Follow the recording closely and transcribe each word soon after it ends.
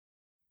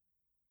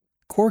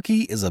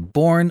Corky is a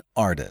born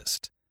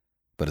artist,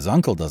 but his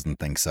uncle doesn't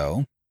think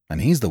so,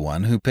 and he's the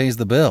one who pays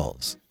the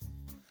bills.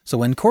 So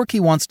when Corky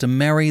wants to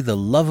marry the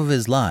love of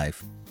his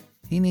life,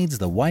 he needs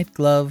the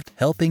white-gloved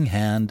helping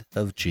hand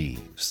of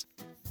Jeeves.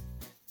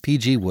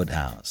 P.G.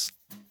 Wodehouse,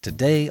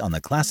 today on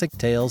the Classic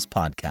Tales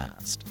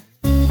podcast.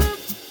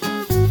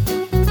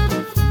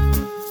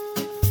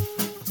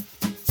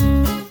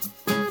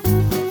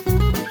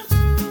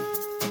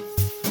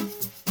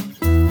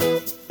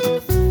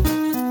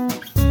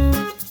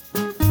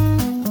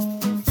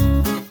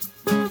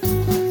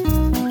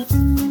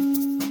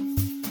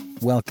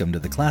 Welcome to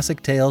the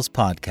Classic Tales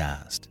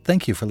podcast.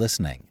 Thank you for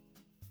listening.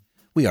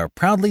 We are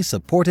proudly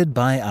supported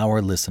by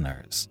our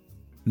listeners.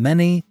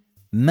 Many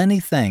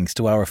thanks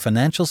to our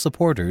financial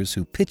supporters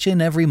who pitch in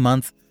every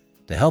month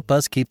to help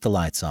us keep the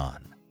lights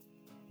on.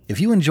 If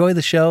you enjoy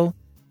the show,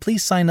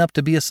 please sign up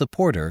to be a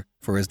supporter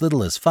for as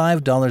little as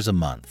 $5 a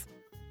month.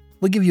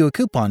 We'll give you a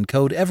coupon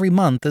code every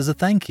month as a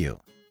thank you.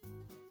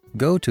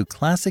 Go to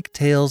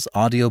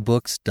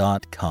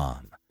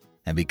ClassicTalesAudiobooks.com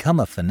and become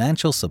a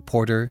financial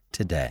supporter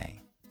today.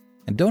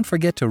 And don't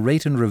forget to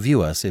rate and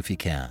review us if you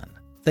can.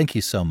 Thank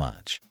you so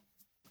much.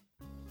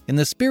 In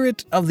the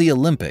spirit of the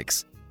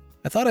Olympics,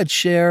 I thought I'd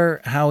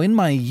share how in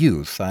my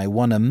youth I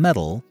won a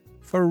medal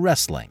for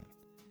wrestling.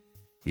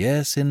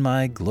 Yes, in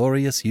my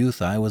glorious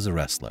youth I was a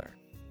wrestler.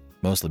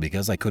 Mostly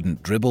because I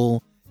couldn't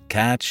dribble,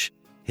 catch,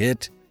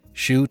 hit,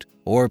 shoot,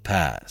 or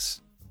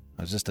pass.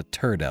 I was just a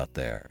turd out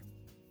there.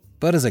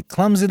 But as a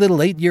clumsy little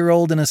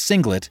 8-year-old in a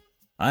singlet,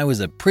 I was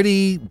a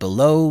pretty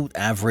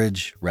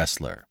below-average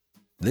wrestler.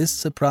 This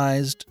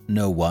surprised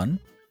no one,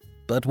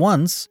 but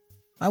once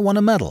I won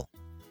a medal.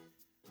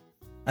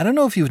 I don't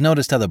know if you've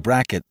noticed how the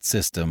bracket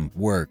system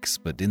works,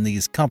 but in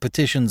these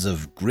competitions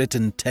of grit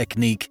and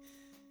technique,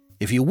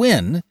 if you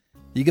win,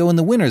 you go in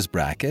the winner's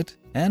bracket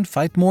and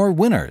fight more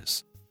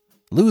winners.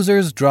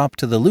 Losers drop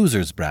to the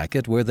loser's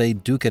bracket where they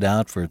duke it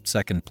out for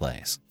second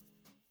place.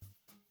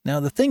 Now,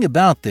 the thing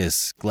about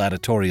this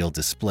gladiatorial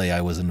display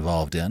I was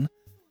involved in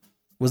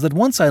was that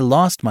once I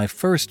lost my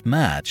first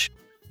match,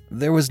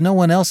 there was no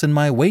one else in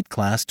my weight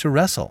class to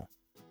wrestle.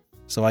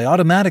 So I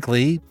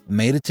automatically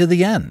made it to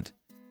the end.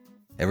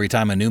 Every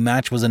time a new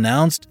match was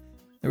announced,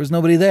 there was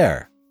nobody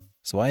there.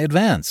 So I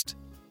advanced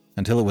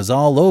until it was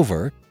all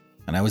over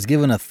and I was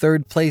given a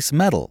third-place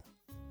medal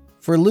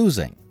for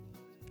losing.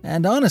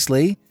 And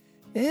honestly,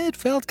 it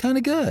felt kind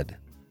of good.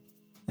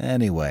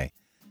 Anyway,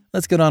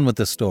 let's get on with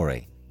the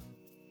story.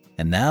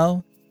 And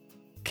now,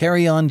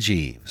 Carry On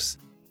Jeeves,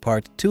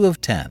 Part 2 of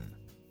 10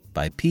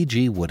 by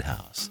P.G.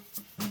 Wodehouse.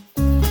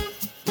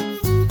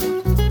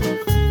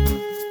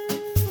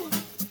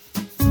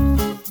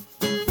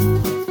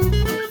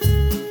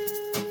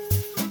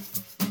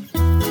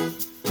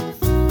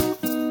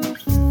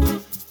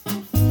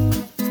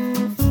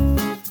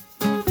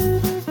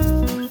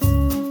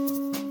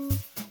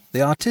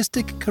 The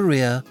artistic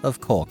career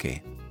of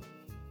Corky.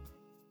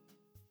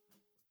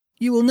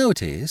 You will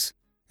notice,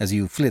 as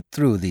you flit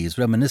through these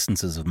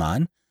reminiscences of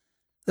mine,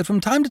 that from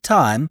time to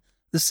time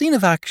the scene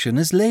of action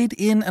is laid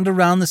in and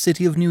around the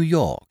city of New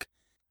York,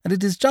 and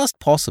it is just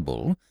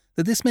possible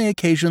that this may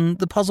occasion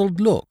the puzzled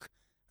look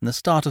and the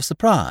start of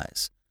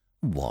surprise.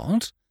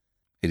 What?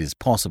 It is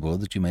possible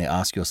that you may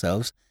ask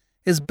yourselves,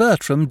 is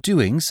Bertram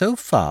doing so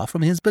far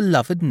from his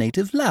beloved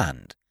native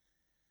land?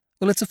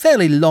 Well, it's a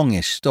fairly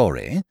longish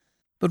story,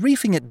 but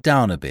reefing it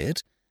down a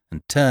bit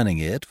and turning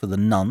it for the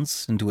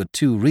nonce into a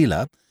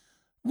two-reeler,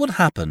 what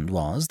happened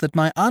was that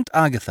my Aunt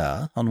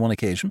Agatha, on one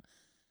occasion,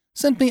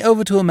 sent me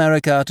over to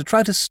America to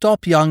try to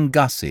stop young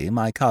Gussie,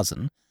 my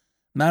cousin,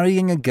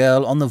 marrying a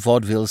girl on the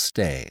vaudeville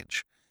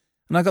stage.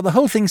 And I got the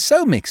whole thing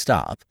so mixed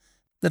up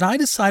that I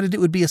decided it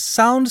would be a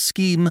sound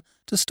scheme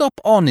to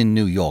stop on in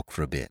New York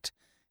for a bit,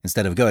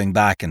 instead of going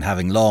back and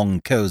having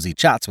long, cosy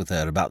chats with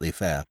her about the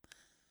affair.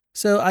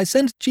 So I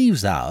sent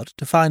Jeeves out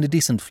to find a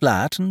decent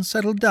flat and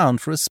settled down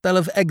for a spell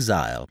of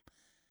exile.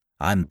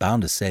 I'm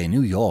bound to say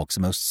New York's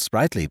a most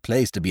sprightly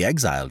place to be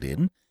exiled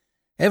in.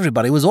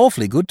 Everybody was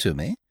awfully good to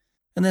me,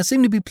 and there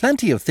seemed to be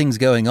plenty of things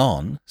going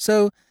on,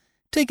 so,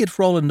 take it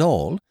for all and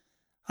all,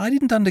 I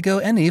didn't undergo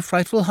any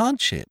frightful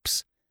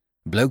hardships.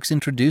 Blokes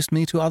introduced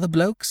me to other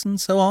blokes,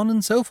 and so on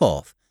and so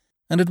forth,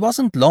 and it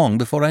wasn't long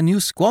before I knew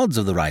squads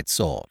of the right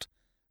sort,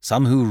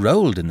 some who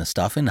rolled in the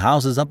stuff in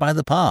houses up by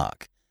the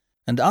park,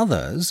 and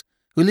others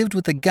who lived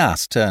with the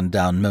gas turned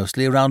down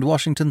mostly around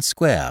Washington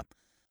Square,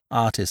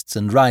 artists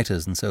and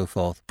writers and so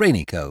forth,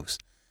 brainy coves.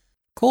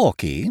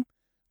 Corky,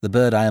 the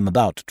bird I am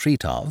about to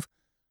treat of,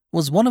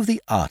 was one of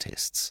the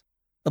artists.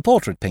 A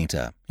portrait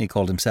painter, he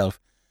called himself,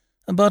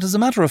 but as a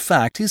matter of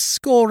fact his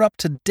score up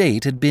to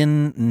date had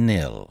been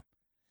nil.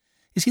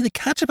 You see, the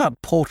catch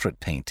about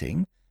portrait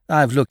painting,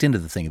 I've looked into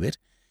the thing a bit,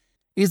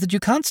 is that you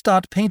can't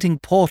start painting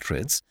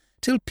portraits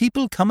till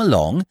people come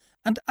along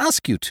and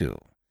ask you to.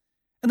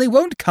 And they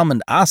won't come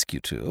and ask you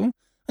to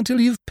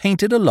until you've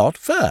painted a lot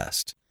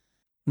first.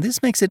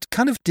 This makes it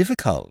kind of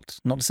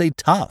difficult, not to say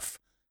tough,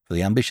 for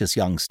the ambitious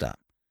youngster.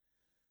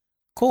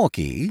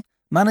 Corky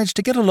managed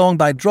to get along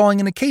by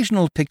drawing an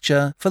occasional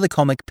picture for the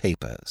comic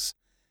papers.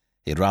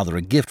 He had rather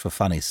a gift for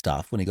funny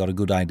stuff when he got a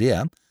good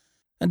idea,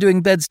 and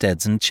doing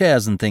bedsteads and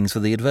chairs and things for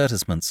the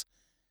advertisements.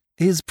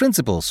 His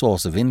principal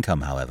source of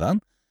income, however,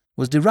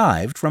 was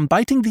derived from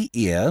biting the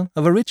ear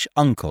of a rich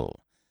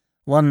uncle,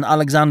 one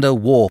Alexander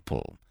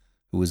Warple,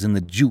 who was in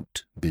the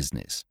jute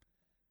business.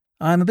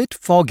 I'm a bit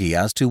foggy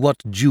as to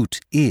what jute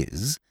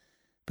is,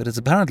 but it's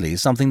apparently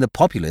something the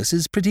populace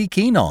is pretty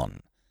keen on,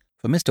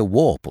 for Mr.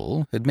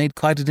 Warple had made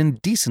quite an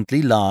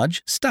indecently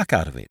large stack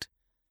out of it.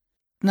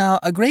 Now,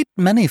 a great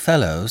many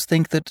fellows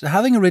think that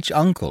having a rich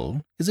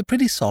uncle is a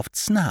pretty soft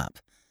snap,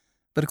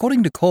 but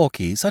according to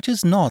Corky, such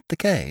is not the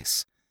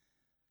case.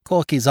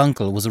 Corky's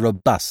uncle was a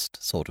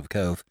robust sort of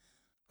cove,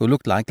 who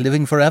looked like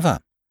living forever.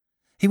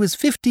 He was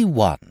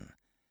 51,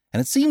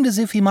 and it seemed as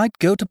if he might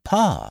go to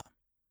par.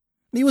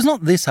 It was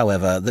not this,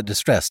 however, that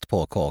distressed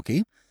poor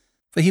Corky,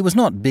 for he was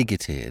not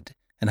bigoted,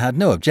 and had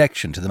no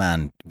objection to the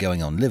man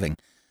going on living.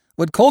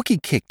 What Corky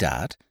kicked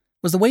at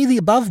was the way the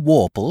above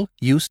Warple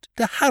used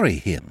to harry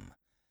him.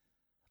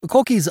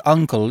 Corky's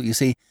uncle, you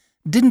see,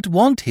 didn't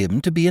want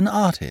him to be an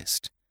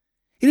artist.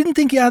 He didn't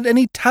think he had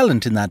any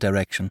talent in that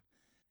direction.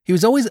 He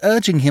was always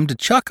urging him to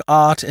chuck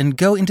art and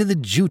go into the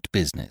jute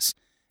business,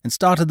 and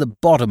start at the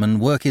bottom and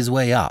work his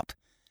way up.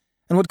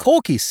 And what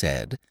Corky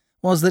said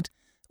was that,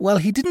 while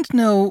he didn't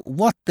know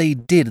what they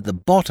did at the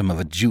bottom of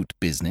a jute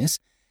business,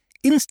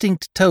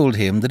 instinct told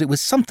him that it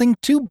was something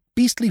too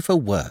beastly for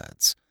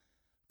words.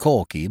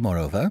 Corky,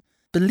 moreover,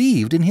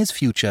 believed in his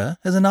future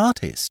as an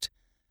artist.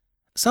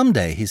 Some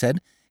day, he said,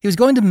 he was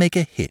going to make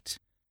a hit.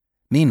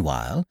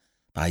 Meanwhile,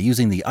 by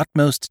using the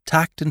utmost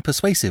tact and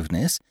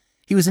persuasiveness,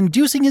 he was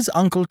inducing his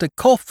uncle to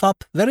cough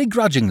up very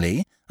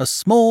grudgingly a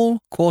small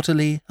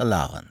quarterly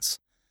allowance.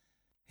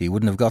 He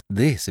wouldn't have got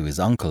this if his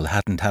uncle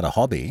hadn't had a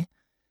hobby.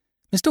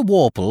 Mr.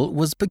 Warple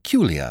was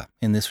peculiar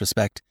in this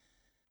respect.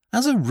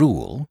 As a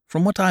rule,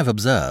 from what I've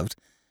observed,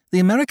 the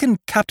American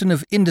captain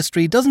of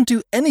industry doesn't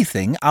do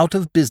anything out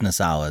of business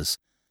hours.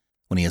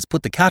 When he has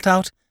put the cat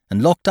out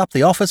and locked up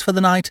the office for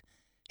the night,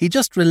 he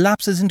just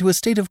relapses into a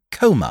state of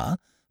coma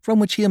from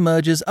which he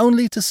emerges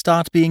only to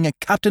start being a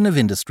captain of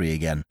industry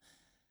again.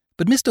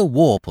 But Mr.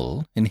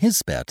 Warple, in his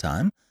spare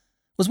time,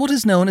 was what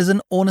is known as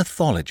an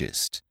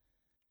ornithologist.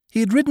 He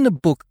had written a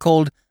book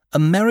called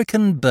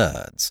American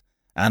Birds,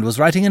 and was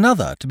writing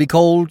another to be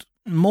called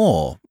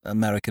More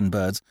American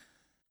Birds.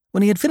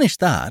 When he had finished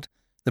that,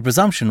 the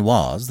presumption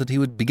was that he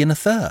would begin a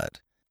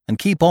third, and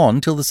keep on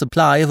till the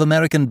supply of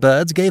American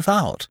birds gave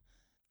out.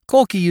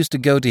 Corky used to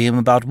go to him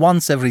about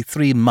once every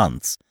 3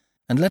 months,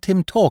 and let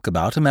him talk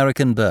about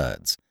American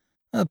birds.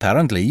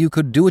 Apparently you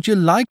could do what you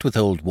liked with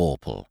old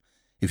Warple,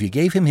 if you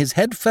gave him his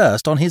head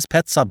first on his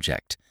pet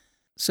subject.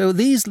 So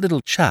these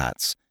little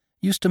chats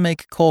used to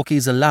make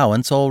Corky's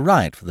allowance all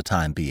right for the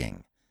time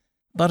being.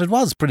 But it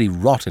was pretty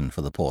rotten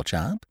for the poor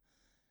chap.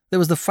 There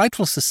was the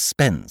frightful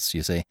suspense,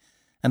 you see,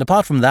 and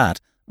apart from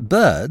that,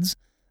 birds,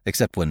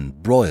 except when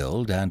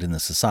broiled and in the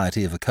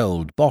society of a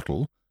cold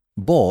bottle,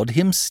 bored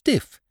him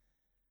stiff.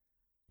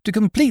 To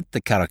complete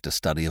the character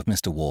study of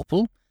Mr.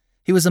 Warple,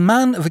 he was a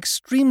man of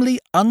extremely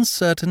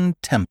uncertain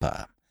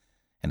temper,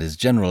 and his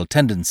general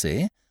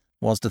tendency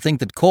was to think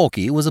that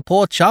Corky was a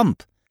poor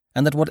chump,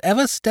 and that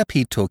whatever step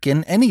he took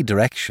in any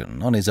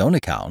direction on his own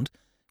account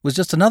was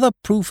just another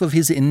proof of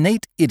his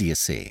innate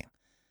idiocy.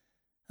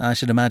 I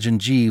should imagine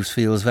Jeeves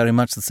feels very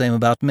much the same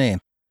about me.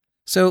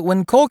 So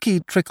when Corky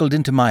trickled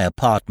into my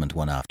apartment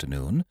one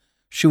afternoon,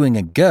 shooing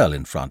a girl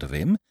in front of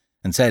him,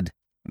 and said,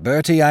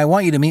 "Bertie, I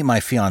want you to meet my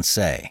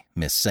fiancée,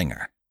 Miss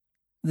Singer,"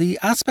 the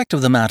aspect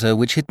of the matter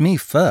which hit me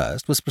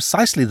first was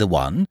precisely the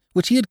one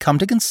which he had come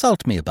to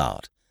consult me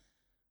about.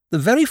 The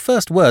very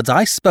first words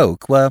I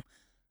spoke were,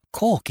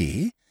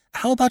 "Corky,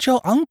 how about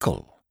your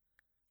uncle?"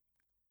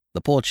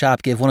 The poor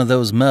chap gave one of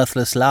those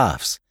mirthless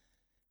laughs.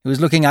 He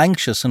was looking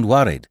anxious and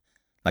worried,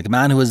 like a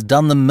man who has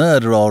done the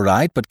murder all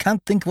right but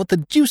can't think what the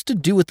deuce to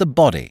do with the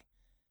body.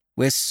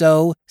 "We're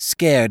so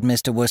scared,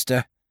 Mr.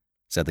 Wooster,"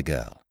 said the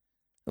girl.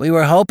 "We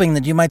were hoping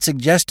that you might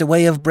suggest a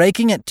way of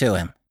breaking it to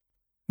him."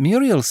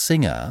 Muriel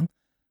Singer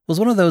was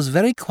one of those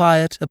very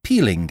quiet,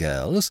 appealing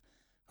girls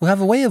who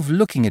have a way of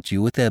looking at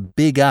you with their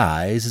big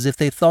eyes as if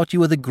they thought you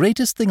were the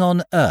greatest thing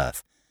on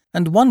earth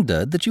and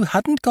wondered that you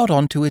hadn't got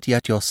on to it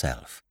yet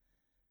yourself.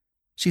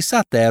 She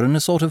sat there in a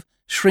sort of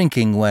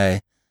shrinking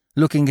way,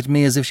 looking at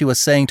me as if she was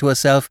saying to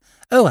herself,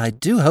 "Oh, I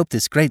do hope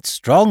this great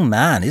strong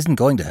man isn't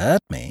going to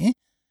hurt me."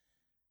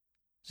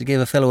 She gave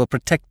a fellow a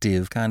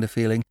protective kind of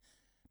feeling,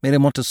 made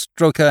him want to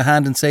stroke her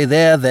hand and say,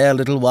 "There, there,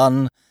 little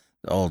one,"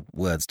 or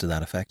words to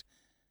that effect.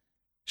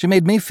 She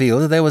made me feel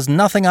that there was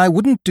nothing I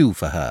wouldn't do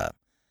for her.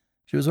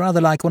 She was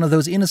rather like one of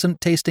those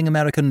innocent-tasting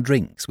American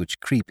drinks which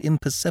creep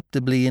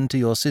imperceptibly into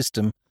your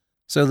system,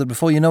 so that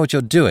before you know what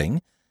you're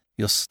doing,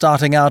 you're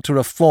starting out to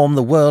reform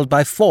the world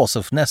by force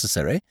if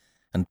necessary,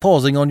 and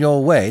pausing on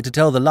your way to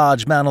tell the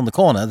large man on the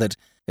corner that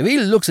if he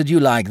looks at you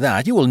like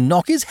that, you will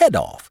knock his head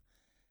off.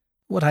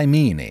 What I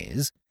mean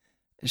is,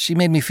 she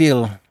made me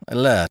feel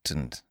alert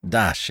and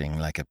dashing,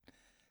 like a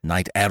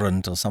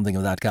knight-errant or something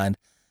of that kind.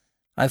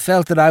 I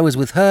felt that I was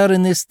with her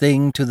in this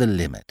thing to the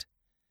limit.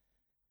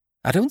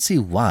 I don't see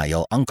why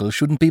your uncle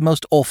shouldn't be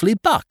most awfully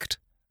bucked,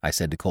 I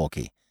said to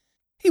Corky.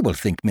 He will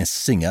think Miss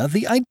Singer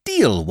the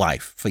ideal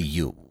wife for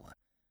you.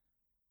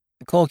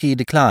 Corky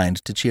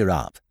declined to cheer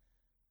up.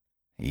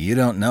 You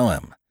don't know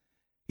him.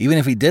 Even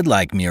if he did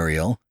like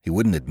Muriel, he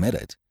wouldn't admit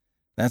it.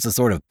 That's the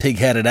sort of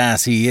pig-headed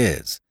ass he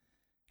is.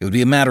 It would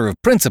be a matter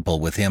of principle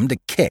with him to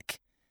kick.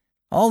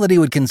 All that he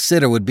would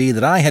consider would be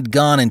that I had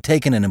gone and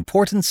taken an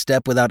important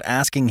step without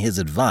asking his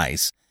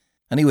advice,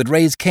 and he would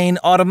raise Cain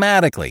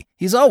automatically.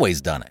 He's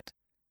always done it.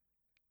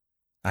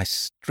 I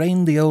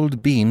strained the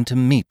old beam to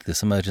meet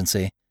this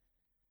emergency.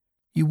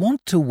 You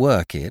want to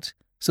work it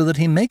so that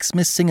he makes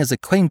Miss Singer's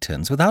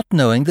acquaintance without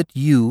knowing that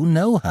you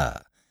know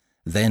her.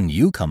 Then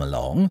you come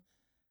along.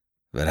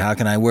 But how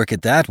can I work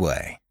it that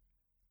way?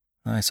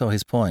 I saw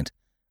his point.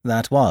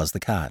 That was the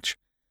catch.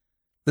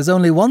 There's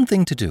only one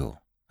thing to do,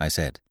 I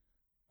said.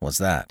 What's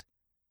that?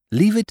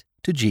 Leave it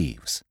to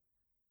Jeeves.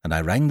 And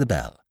I rang the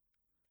bell.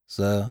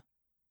 Sir,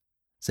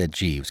 said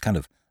Jeeves, kind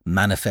of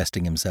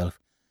manifesting himself.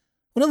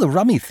 One of the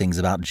rummy things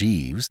about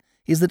Jeeves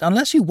is that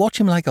unless you watch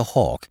him like a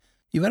hawk,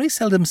 you very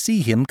seldom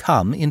see him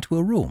come into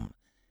a room.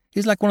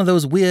 He's like one of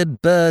those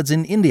weird birds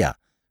in India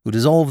who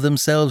dissolve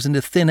themselves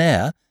into thin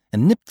air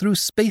and nip through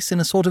space in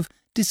a sort of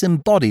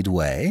disembodied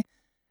way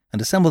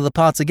and assemble the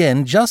parts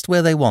again just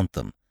where they want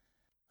them.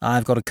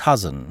 I've got a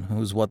cousin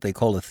who's what they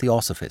call a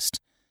theosophist,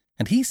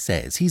 and he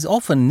says he's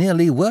often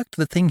nearly worked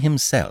the thing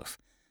himself,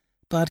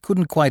 but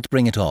couldn't quite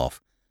bring it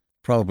off,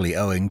 probably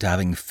owing to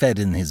having fed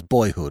in his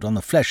boyhood on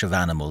the flesh of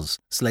animals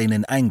slain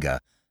in anger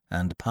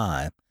and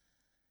pie.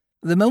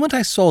 The moment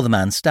I saw the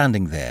man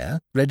standing there,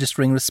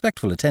 registering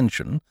respectful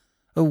attention,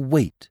 a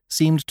weight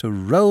seemed to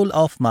roll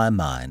off my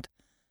mind.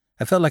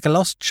 I felt like a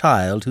lost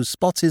child who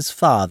spots his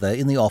father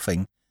in the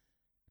offing.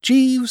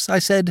 Jeeves, I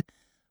said,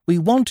 we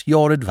want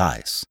your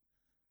advice.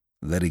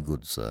 Very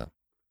good, sir.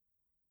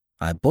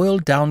 I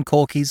boiled down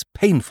Corky's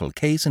painful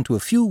case into a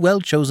few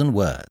well-chosen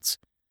words.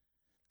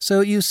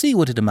 So you see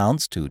what it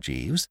amounts to,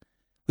 Jeeves.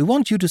 We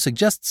want you to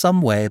suggest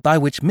some way by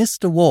which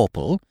Mr.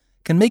 Worple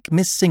can make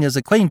Miss Singer's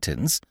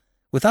acquaintance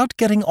without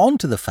getting on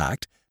to the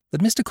fact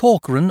that Mr.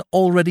 Corcoran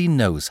already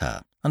knows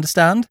her.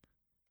 Understand?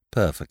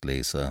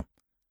 Perfectly, sir.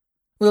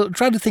 Well,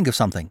 try to think of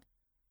something.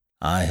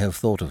 I have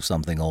thought of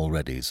something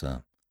already,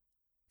 sir.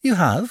 You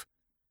have?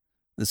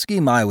 The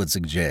scheme I would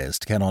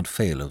suggest cannot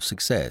fail of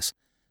success,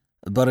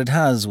 but it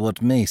has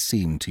what may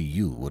seem to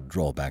you a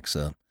drawback,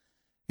 sir,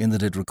 in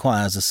that it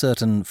requires a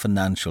certain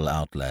financial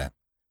outlay.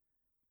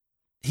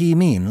 He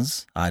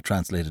means, I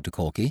translated to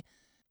Corky,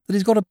 that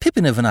he's got a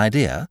pippin of an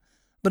idea,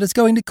 but it's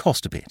going to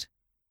cost a bit.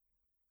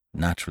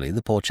 Naturally,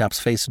 the poor chap's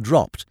face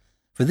dropped,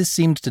 for this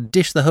seemed to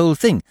dish the whole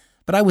thing,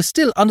 but I was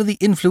still under the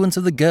influence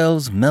of the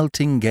girl's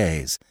melting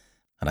gaze,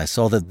 and I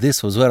saw that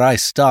this was where I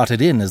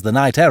started in as the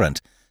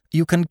knight-errant.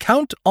 You can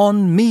count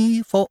on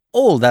me for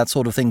all that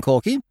sort of thing,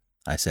 Corky,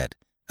 I said.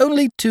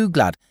 Only too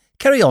glad.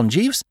 Carry on,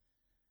 Jeeves.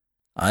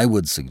 I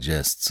would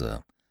suggest,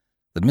 sir,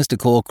 that Mr.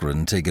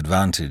 Corcoran take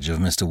advantage of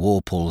Mr.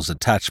 Worple's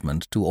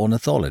attachment to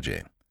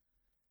ornithology.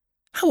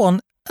 How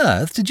on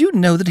earth did you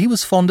know that he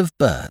was fond of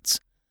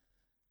birds?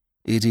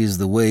 It is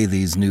the way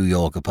these New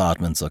York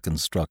apartments are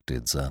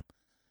constructed, sir.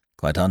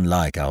 Quite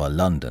unlike our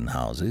London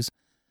houses.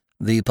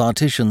 The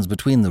partitions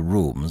between the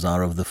rooms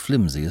are of the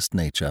flimsiest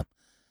nature.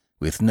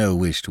 With no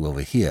wish to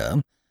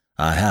overhear,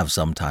 I have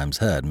sometimes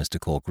heard Mr.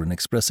 Corcoran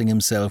expressing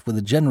himself with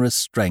a generous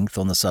strength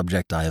on the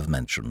subject I have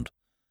mentioned.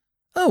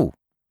 Oh,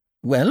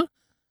 well?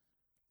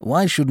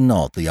 Why should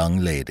not the young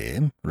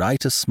lady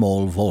write a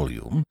small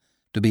volume,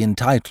 to be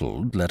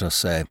entitled, let us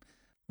say,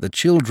 The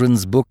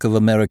Children's Book of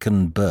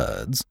American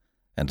Birds,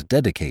 and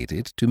dedicate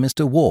it to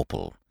Mr.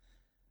 Worple?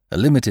 A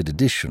limited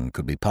edition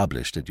could be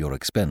published at your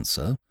expense,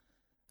 sir,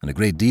 and a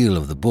great deal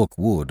of the book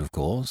would, of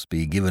course,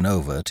 be given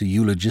over to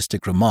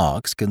eulogistic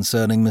remarks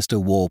concerning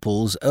Mr.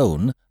 Worple's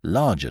own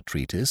larger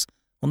treatise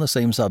on the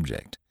same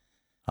subject.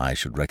 I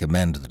should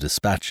recommend the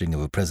dispatching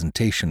of a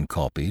presentation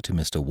copy to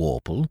Mr.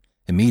 Worple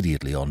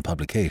immediately on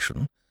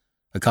publication,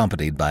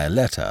 accompanied by a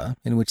letter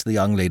in which the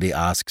young lady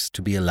asks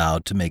to be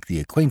allowed to make the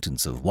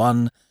acquaintance of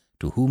one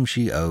to whom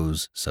she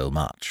owes so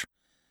much.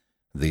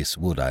 This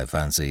would, I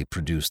fancy,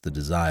 produce the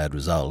desired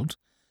result,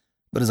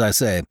 but as I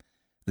say,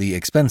 the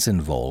expense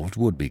involved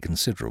would be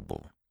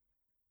considerable.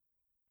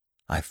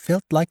 I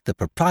felt like the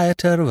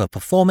proprietor of a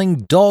performing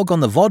dog on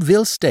the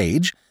vaudeville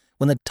stage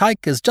when the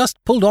tyke has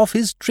just pulled off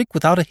his trick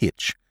without a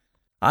hitch.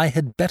 I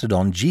had betted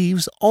on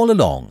Jeeves all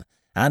along,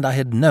 and I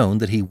had known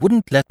that he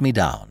wouldn't let me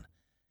down.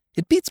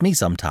 It beats me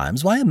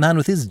sometimes why a man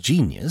with his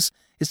genius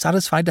is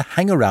satisfied to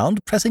hang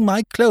around pressing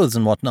my clothes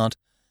and what-not.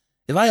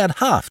 If I had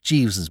half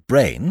Jeeves's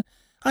brain,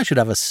 I should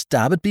have a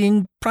stab at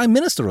being Prime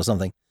Minister or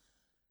something.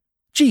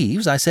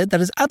 Jeeves, I said, that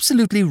is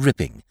absolutely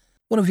ripping.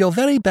 One of your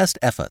very best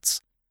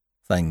efforts.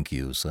 Thank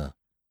you, sir.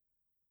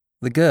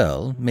 The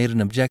girl made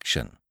an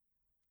objection.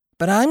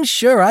 But I'm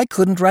sure I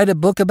couldn't write a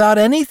book about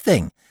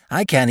anything.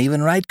 I can't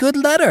even write good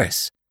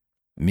letters.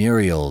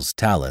 Muriel's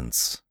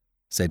talents,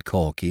 said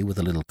Corky with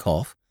a little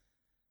cough,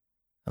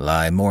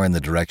 lie more in the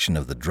direction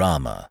of the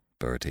drama,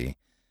 Bertie.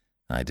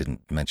 I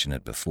didn't mention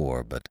it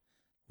before, but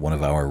One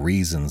of our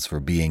reasons for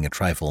being a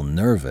trifle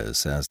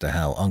nervous as to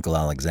how Uncle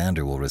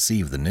Alexander will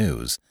receive the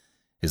news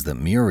is that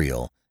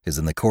Muriel is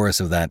in the chorus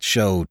of that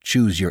show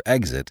Choose Your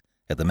Exit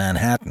at the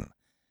Manhattan.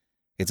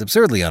 It's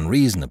absurdly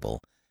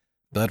unreasonable,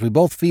 but we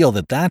both feel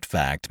that that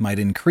fact might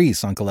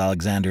increase Uncle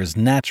Alexander's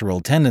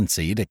natural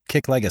tendency to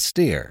kick like a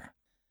steer.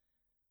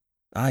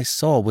 I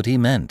saw what he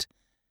meant.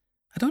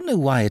 I don't know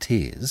why it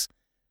is.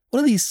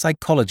 One of these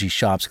psychology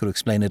sharps could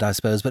explain it, I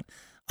suppose, but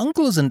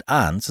uncles and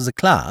aunts as a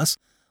class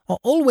are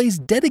always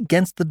dead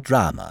against the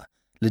drama,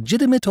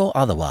 legitimate or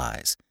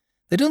otherwise.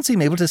 They don't seem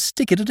able to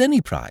stick it at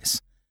any price.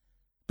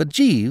 But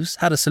Jeeves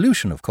had a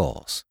solution, of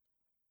course.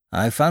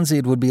 I fancy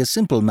it would be a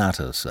simple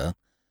matter, sir,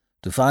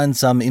 to find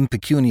some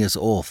impecunious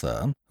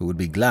author who would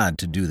be glad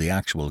to do the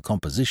actual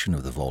composition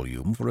of the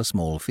volume for a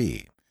small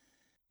fee.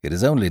 It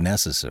is only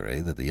necessary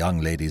that the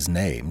young lady's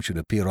name should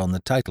appear on the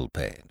title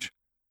page.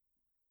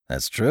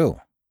 That's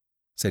true,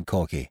 said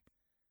Corky.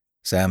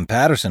 Sam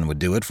Patterson would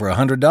do it for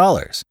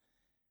 $100.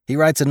 He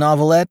writes a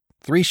novelette,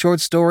 3 short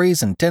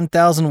stories, and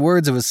 10,000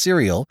 words of a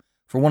serial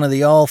for one of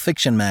the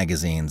all-fiction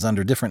magazines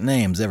under different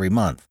names every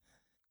month.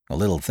 A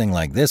little thing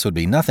like this would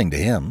be nothing to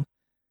him.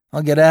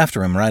 I'll get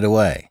after him right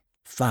away.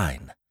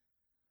 Fine.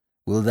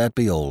 Will that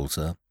be all,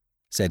 sir?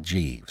 Said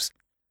Jeeves.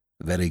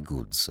 Very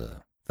good,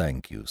 sir.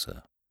 Thank you,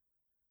 sir.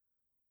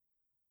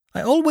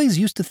 I always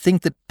used to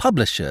think that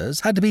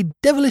publishers had to be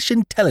devilish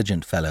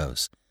intelligent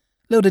fellows,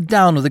 loaded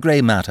down with the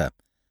grey matter,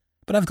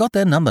 but I've got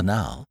their number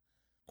now.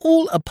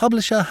 All a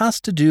publisher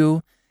has to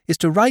do is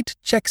to write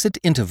checks at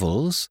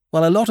intervals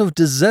while a lot of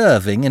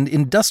deserving and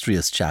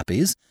industrious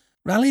chappies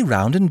rally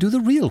round and do the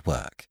real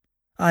work.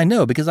 I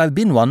know because I've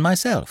been one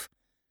myself.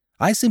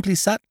 I simply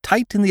sat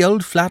tight in the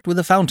old flat with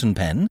a fountain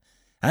pen,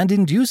 and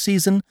in due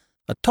season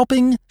a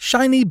topping,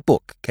 shiny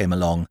book came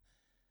along.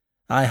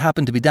 I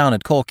happened to be down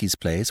at Corky's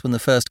place when the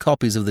first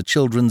copies of the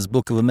Children's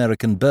Book of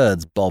American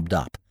Birds bobbed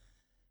up.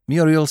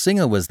 Muriel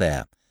Singer was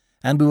there,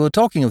 and we were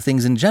talking of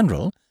things in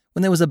general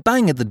when there was a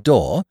bang at the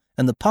door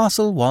and the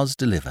parcel was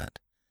delivered.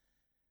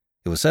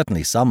 It was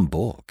certainly some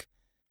book.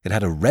 It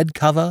had a red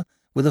cover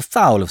with a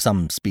fowl of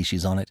some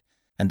species on it,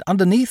 and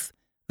underneath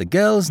the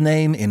girl's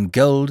name in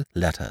gold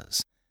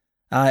letters.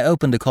 I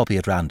opened a copy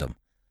at random.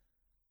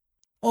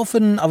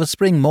 Often of a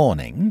spring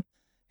morning,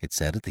 it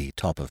said at the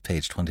top of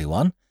page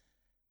 21,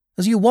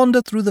 as you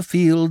wander through the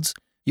fields,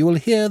 you will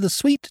hear the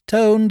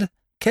sweet-toned,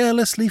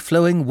 carelessly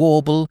flowing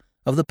warble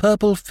of the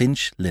purple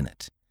finch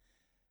linnet.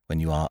 When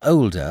you are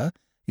older,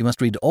 you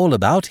must read all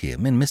about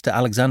him in Mr.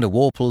 Alexander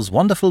Worple's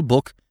wonderful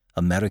book,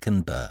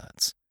 American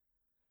Birds.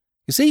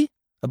 You see,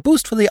 a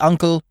boost for the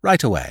uncle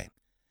right away.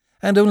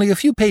 And only a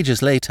few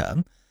pages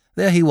later,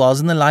 there he was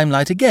in the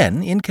limelight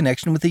again in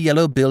connection with the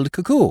yellow-billed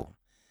cuckoo.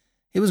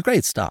 It was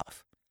great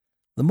stuff.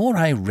 The more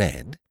I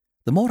read,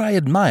 the more I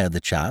admired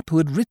the chap who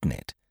had written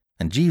it,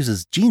 and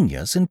Jeeves's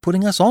genius in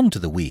putting us on to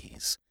the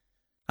wheeze.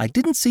 I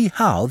didn't see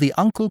how the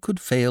uncle could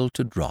fail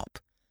to drop.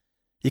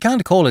 You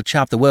can't call a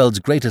chap the world's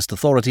greatest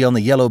authority on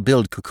the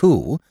yellow-billed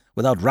cuckoo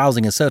without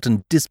rousing a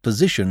certain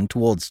disposition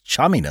towards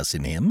chumminess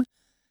in him.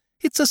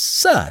 It's a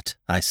cert,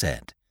 I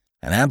said.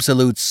 An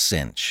absolute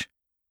cinch,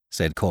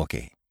 said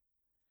Corky.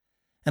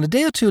 And a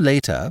day or two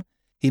later,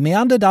 he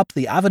meandered up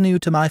the avenue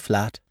to my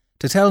flat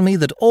to tell me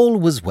that all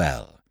was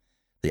well.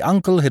 The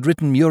uncle had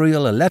written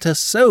Muriel a letter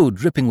so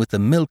dripping with the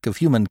milk of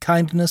human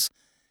kindness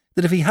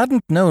that if he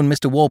hadn't known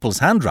Mr. Worple's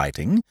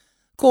handwriting,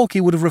 Corky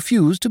would have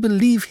refused to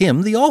believe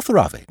him the author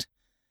of it.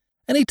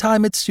 Any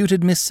time it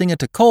suited Miss Singer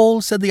to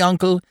call, said the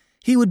uncle,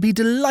 he would be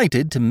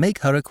delighted to make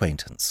her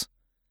acquaintance.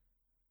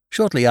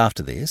 Shortly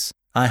after this,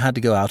 I had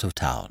to go out of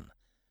town.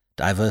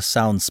 Divers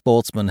sound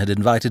sportsmen had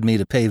invited me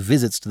to pay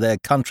visits to their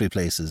country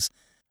places,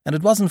 and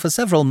it wasn't for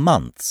several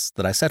months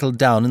that I settled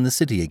down in the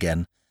city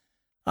again.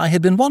 I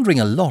had been wondering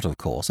a lot, of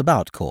course,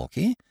 about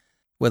Corky,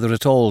 whether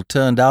it all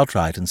turned out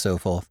right and so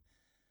forth.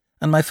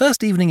 And my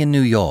first evening in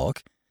New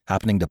York,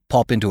 happening to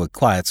pop into a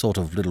quiet sort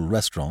of little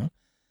restaurant,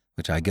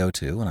 which I go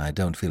to when I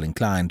don't feel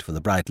inclined for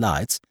the bright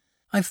lights,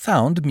 I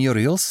found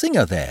Muriel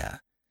Singer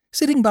there,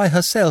 sitting by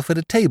herself at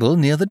a table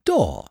near the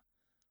door.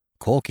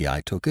 Corky,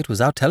 I took it,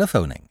 was out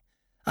telephoning.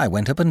 I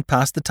went up and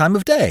passed the time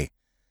of day.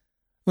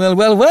 "Well,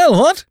 well, well,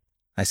 what?"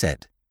 I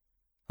said.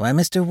 "Why,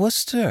 Mr.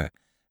 Wooster,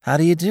 how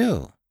do you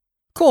do?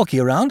 Corky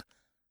around?"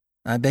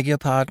 "I beg your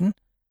pardon?"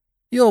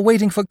 "You're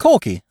waiting for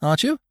Corky,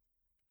 aren't you?"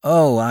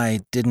 "Oh,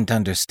 I didn't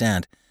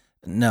understand.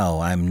 No,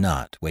 I'm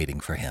not waiting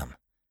for him."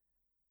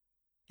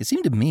 It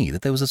seemed to me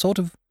that there was a sort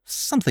of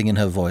something in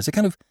her voice, a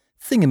kind of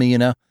thingamy, you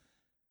know.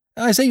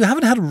 "I say, you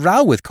haven't had a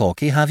row with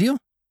Corky, have you?"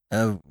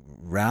 "A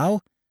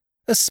row?"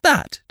 "A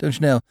spat, don't you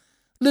know?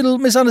 Little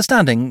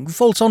misunderstanding,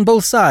 faults on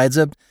both sides,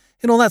 that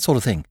sort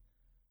of thing."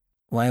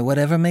 "Why,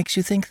 whatever makes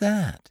you think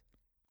that?"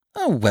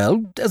 "Oh,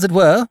 well, as it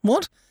were,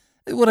 what?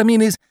 What I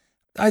mean is,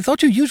 I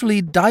thought you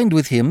usually dined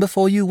with him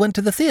before you went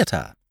to the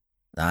theatre."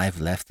 "I've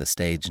left the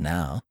stage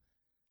now."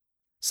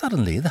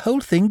 Suddenly the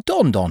whole thing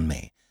dawned on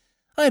me.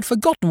 I had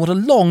forgotten what a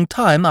long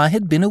time I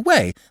had been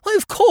away. Why,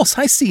 of course,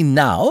 I see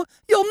now.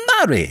 You're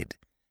married.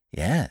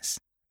 "Yes."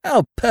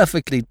 "How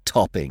perfectly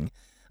topping.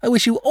 I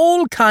wish you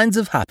all kinds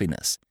of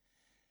happiness."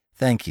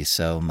 "Thank you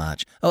so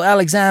much. Oh,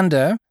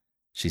 Alexander,"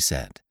 she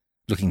said,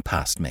 looking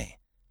past me.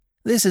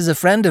 "This is a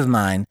friend of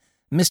mine,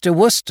 Mr.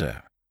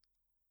 Wooster."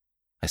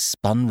 I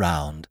spun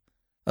round.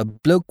 A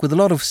bloke with a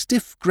lot of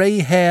stiff grey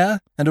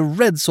hair and a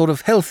red sort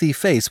of healthy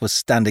face was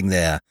standing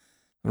there.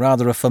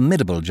 Rather a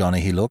formidable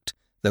Johnny he looked,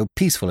 though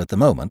peaceful at the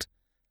moment.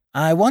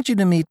 "I want you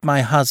to meet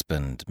my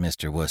husband,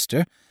 Mr.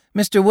 Wooster.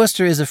 Mr.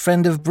 Wooster is a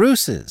friend of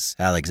Bruce's,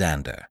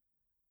 Alexander."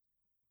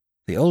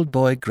 The old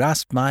boy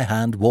grasped my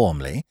hand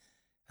warmly,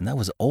 and that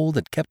was all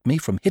that kept me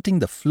from hitting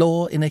the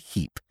floor in a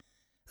heap.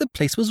 The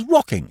place was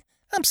rocking,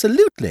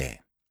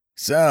 absolutely.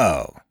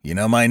 "So, you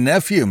know my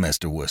nephew,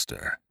 Mr.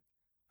 Wooster,"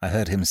 I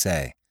heard him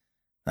say.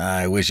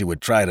 "I wish you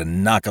would try to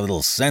knock a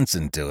little sense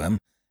into him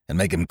and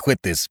make him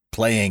quit this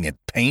playing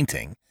at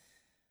painting.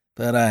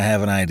 But I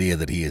have an idea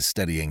that he is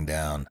steadying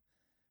down.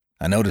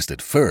 I noticed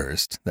it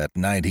first that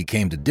night he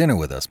came to dinner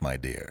with us, my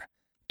dear,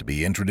 to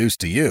be introduced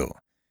to you.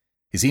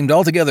 He seemed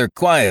altogether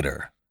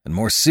quieter and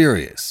more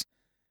serious.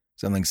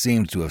 Something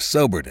seemed to have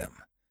sobered him.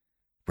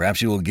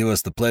 Perhaps you will give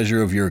us the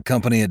pleasure of your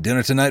company at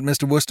dinner tonight,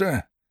 Mr.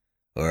 Wooster?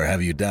 Or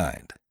have you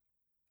dined?"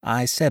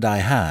 I said I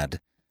had.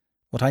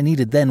 What I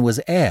needed then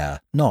was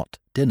air, not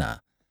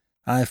dinner.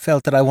 I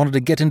felt that I wanted to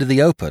get into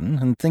the open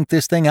and think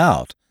this thing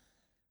out.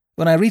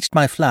 When I reached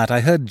my flat,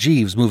 I heard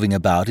Jeeves moving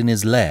about in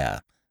his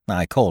lair.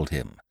 I called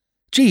him.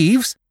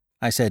 "Jeeves,"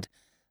 I said,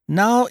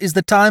 "now is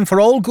the time for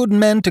all good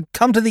men to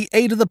come to the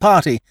aid of the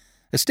party.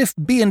 A stiff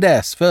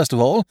B&S, first of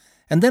all,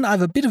 and then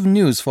I've a bit of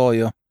news for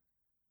you."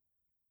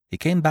 He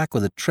came back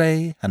with a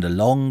tray and a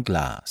long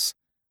glass.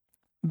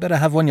 "Better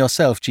have one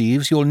yourself,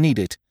 Jeeves. You'll need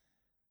it."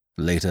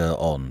 "Later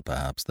on,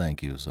 perhaps.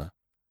 Thank you, sir."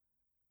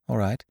 "All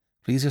right.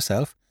 Please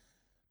yourself.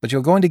 But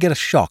you're going to get a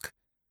shock.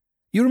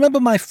 You remember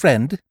my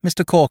friend,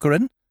 Mr.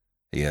 Corcoran?"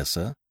 "Yes,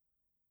 sir."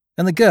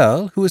 "And the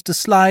girl who was to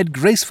slide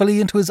gracefully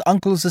into his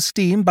uncle's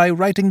esteem by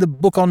writing the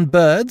book on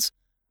birds?"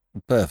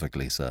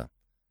 "Perfectly, sir."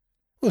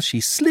 "Well, she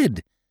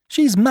slid.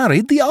 She's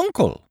married the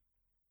uncle."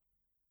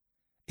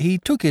 He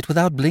took it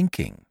without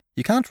blinking.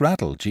 You can't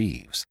rattle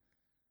Jeeves.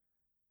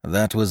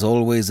 "That was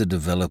always a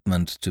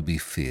development to be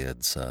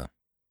feared, sir."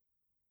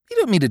 "You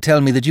don't mean to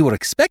tell me that you were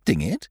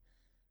expecting it?"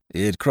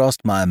 "It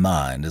crossed my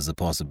mind as a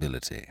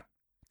possibility."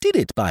 "Did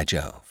it, by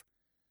Jove?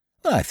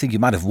 Well, I think you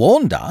might have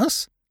warned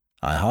us."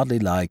 "I hardly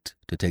liked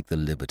to take the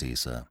liberty,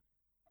 sir."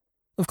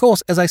 Of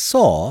course, as I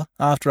saw,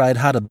 after I had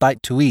had a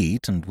bite to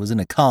eat and was in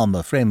a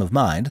calmer frame of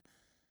mind,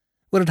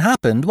 what had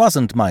happened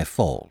wasn't my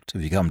fault,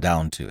 if you come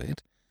down to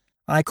it.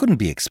 I couldn't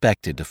be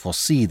expected to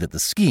foresee that the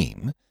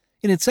scheme,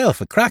 in itself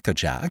a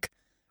crackerjack,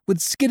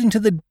 would skid into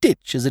the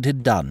ditch as it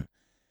had done.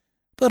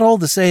 But all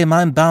the same,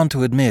 I'm bound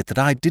to admit that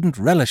I didn't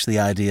relish the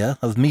idea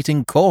of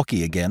meeting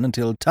Corky again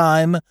until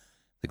Time,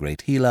 the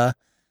great healer,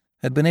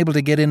 had been able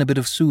to get in a bit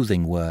of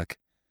soothing work.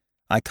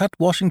 I cut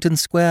Washington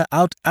Square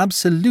out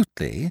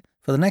absolutely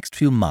for the next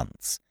few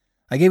months.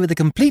 I gave it the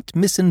complete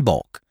miss and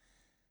balk.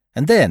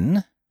 And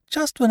then,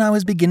 just when I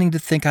was beginning to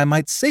think I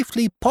might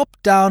safely pop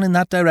down in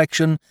that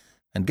direction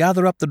and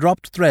gather up the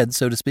dropped thread,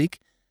 so to speak,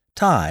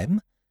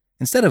 Time,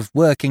 instead of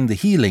working the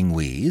healing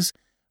wheeze,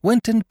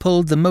 went and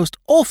pulled the most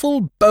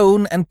awful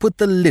bone and put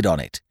the lid on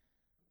it.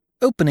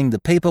 Opening the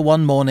paper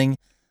one morning,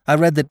 I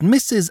read that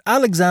Mrs.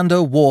 Alexander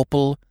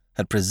Worple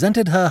had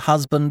presented her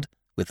husband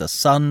with a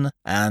son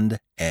and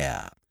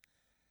heir.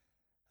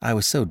 I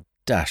was so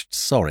dashed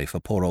sorry for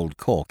poor old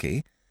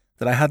Corky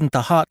that I hadn't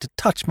the heart to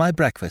touch my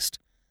breakfast.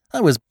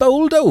 I was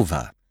bowled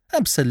over.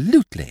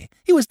 Absolutely.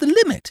 He was the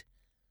limit.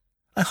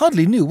 I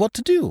hardly knew what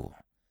to do.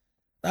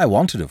 I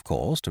wanted, of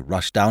course, to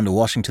rush down to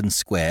Washington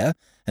Square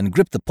and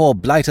grip the poor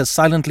blighter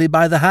silently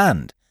by the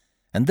hand.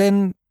 And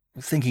then,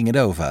 thinking it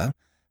over,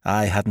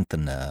 I hadn't the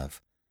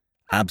nerve.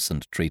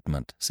 Absent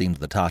treatment seemed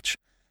the touch.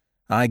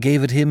 I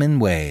gave it him in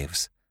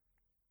waves.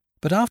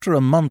 But after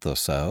a month or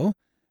so,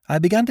 I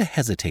began to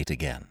hesitate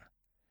again.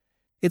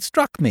 It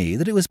struck me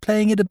that it was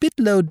playing it a bit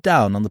low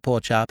down on the poor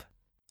chap,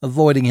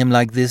 avoiding him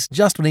like this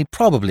just when he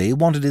probably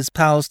wanted his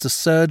pals to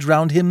surge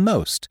round him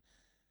most.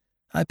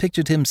 I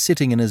pictured him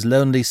sitting in his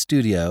lonely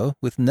studio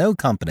with no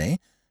company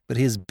but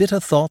his bitter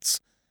thoughts,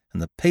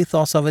 and the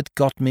pathos of it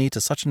got me to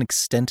such an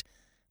extent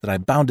that I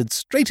bounded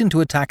straight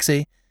into a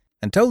taxi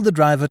and told the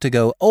driver to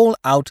go all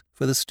out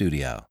for the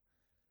studio.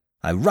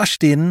 I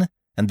rushed in,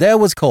 and there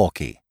was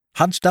Corky,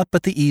 hunched up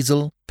at the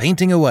easel,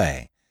 painting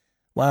away,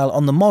 while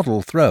on the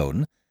model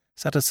throne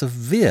sat a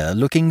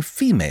severe-looking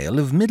female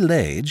of middle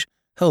age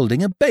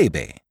holding a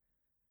baby.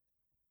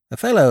 A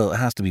fellow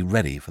has to be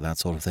ready for that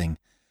sort of thing.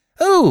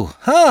 "Oh,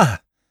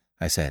 ha!"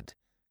 I said,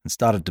 and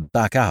started to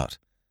back out.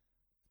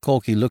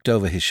 Corky looked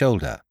over his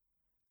shoulder.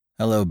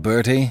 "Hello,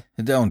 Bertie.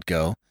 Don't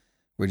go.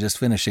 We're just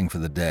finishing for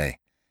the day.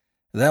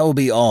 That will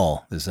be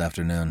all this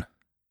afternoon,"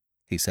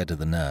 he said to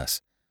the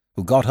nurse,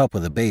 who got up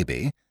with a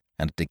baby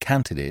and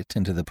decanted it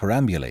into the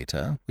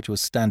perambulator which was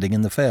standing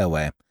in the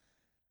fairway.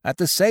 "At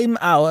the same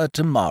hour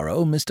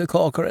tomorrow, Mr.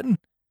 Corcoran?"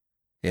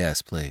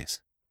 "Yes,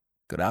 please."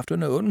 "Good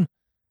afternoon."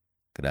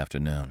 "Good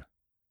afternoon."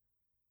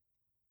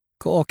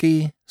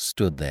 Corky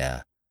stood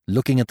there,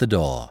 looking at the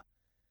door.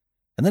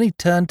 and then he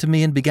turned to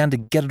me and began to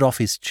get it off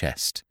his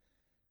chest.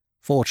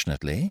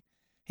 Fortunately,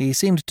 he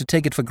seemed to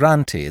take it for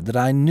granted that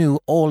I knew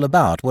all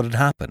about what had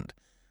happened,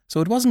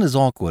 so it wasn't as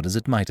awkward as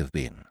it might have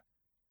been.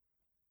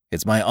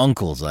 "It's my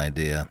uncle's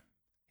idea,"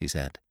 he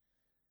said.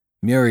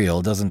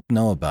 "Muriel doesn't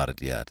know about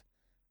it yet.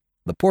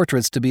 The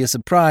portrait's to be a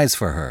surprise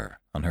for her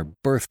on her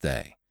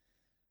birthday.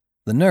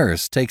 The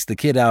nurse takes the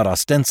kid out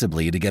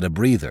ostensibly to get a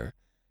breather,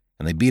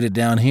 and they beat it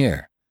down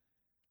here.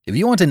 If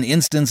you want an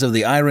instance of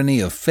the irony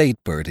of fate,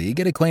 Bertie,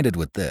 get acquainted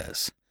with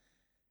this.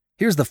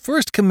 Here's the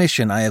first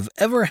commission I have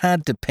ever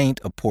had to paint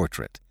a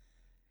portrait,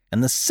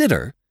 and the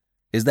sitter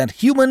is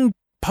that human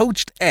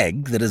poached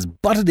egg that has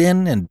butted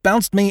in and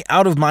bounced me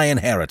out of my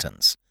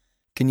inheritance.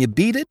 Can you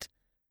beat it?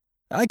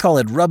 I call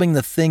it rubbing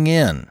the thing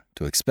in,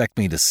 to expect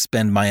me to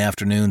spend my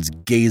afternoons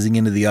gazing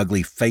into the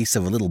ugly face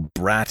of a little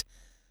brat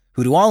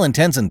who, to all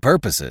intents and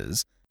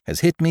purposes, has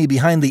hit me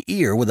behind the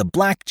ear with a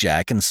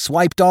blackjack and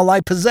swiped all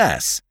I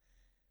possess.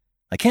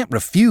 I can't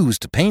refuse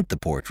to paint the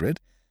portrait,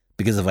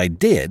 because if I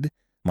did,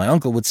 my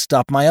uncle would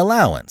stop my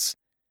allowance.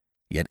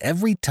 Yet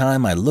every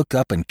time I look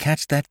up and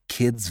catch that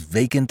kid's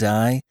vacant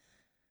eye,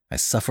 I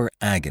suffer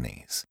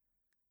agonies.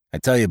 I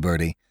tell you,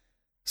 Bertie,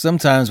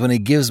 sometimes when he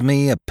gives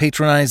me a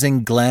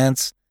patronizing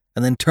glance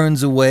and then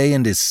turns away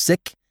and is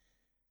sick,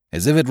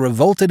 as if it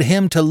revolted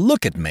him to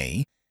look at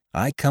me,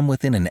 I come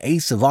within an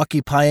ace of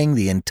occupying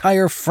the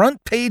entire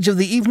front page of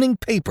the evening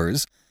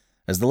papers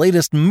as the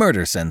latest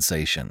murder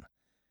sensation.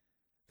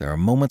 There are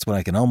moments when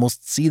I can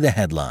almost see the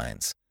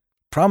headlines.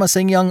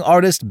 Promising young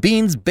artist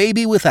beans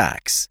baby with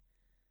axe.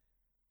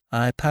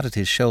 I patted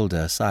his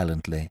shoulder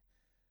silently.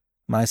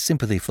 My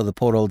sympathy for the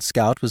poor old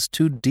scout was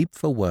too deep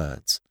for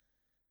words.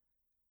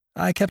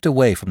 I kept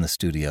away from the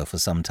studio for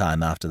some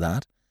time after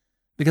that,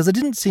 because it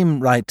didn't seem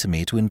right to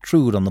me to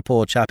intrude on the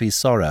poor chappie's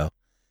sorrow.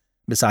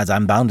 Besides,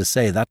 I'm bound to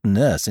say that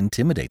nurse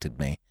intimidated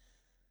me.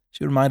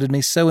 She reminded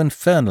me so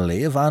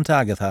infernally of Aunt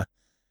Agatha.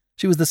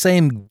 She was the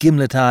same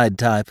gimlet-eyed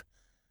type.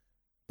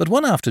 But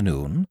one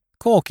afternoon,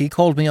 Corky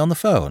called me on the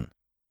phone.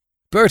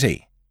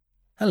 "Bertie."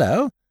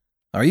 "Hello.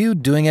 "Are you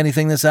doing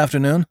anything this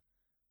afternoon?"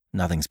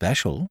 "Nothing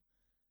special."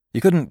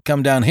 "You couldn't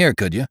come down here,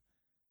 could you?"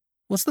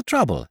 "What's the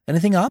trouble?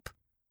 Anything up?"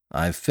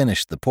 "I've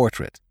finished the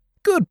portrait."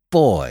 "Good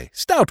boy.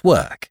 Stout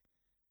work."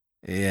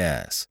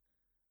 "Yes."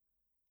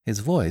 His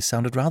voice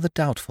sounded rather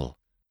doubtful.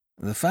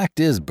 "The fact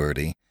is,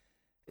 Bertie,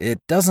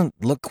 it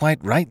doesn't look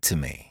quite right to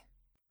me.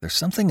 There's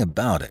something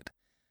about it.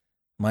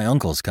 My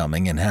uncle's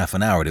coming in half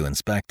an hour to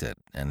inspect it,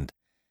 and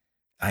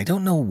I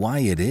don't know why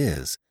it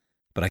is,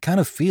 but I kind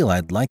of feel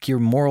I'd like your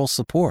moral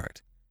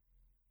support."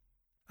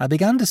 I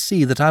began to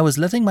see that I was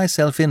letting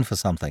myself in for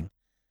something.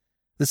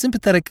 The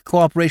sympathetic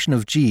cooperation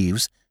of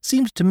Jeeves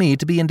seemed to me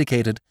to be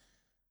indicated.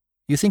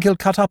 "You think he'll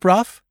cut up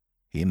rough?"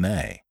 "He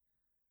may."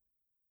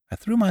 I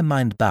threw my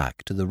mind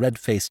back to the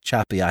red-faced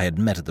chappie I had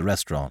met at the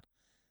restaurant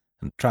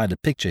and tried to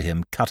picture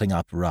him cutting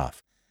up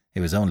rough. It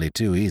was only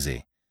too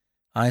easy.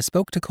 I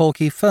spoke to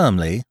Corky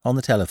firmly on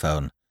the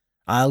telephone.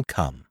 "I'll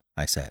come,"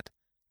 I said.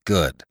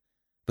 "Good.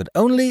 But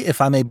only if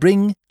I may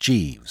bring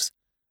Jeeves."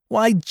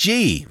 "Why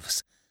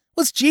Jeeves?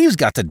 What's Jeeves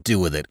got to do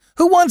with it?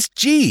 Who wants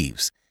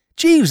Jeeves?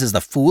 Jeeves is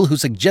the fool who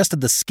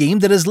suggested the scheme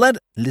that has led—"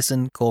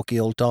 "Listen, Corky,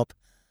 old top.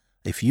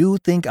 If you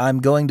think I'm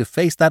going to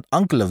face that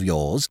uncle of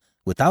yours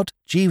without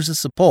Jeeves's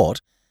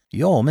support,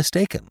 you're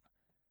mistaken.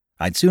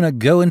 I'd sooner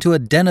go into a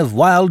den of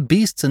wild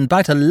beasts and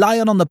bite a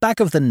lion on the back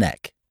of the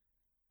neck."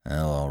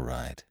 "Oh, all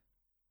right,"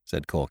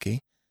 said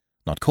Corky.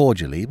 Not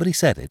cordially, but he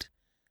said it.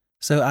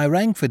 So I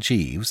rang for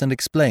Jeeves and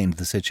explained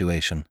the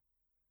situation.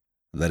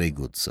 "Very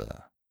good,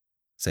 sir,"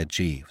 said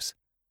Jeeves.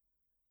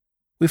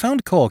 We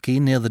found Corky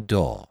near the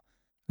door,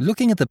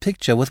 looking at the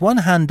picture with one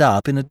hand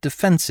up in a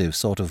defensive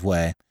sort of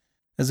way,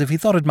 as if he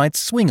thought it might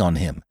swing on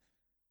him.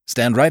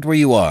 "Stand right where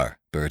you are,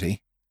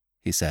 Bertie,"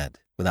 he said,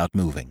 without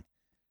moving.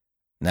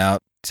 "Now,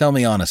 tell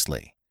me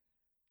honestly,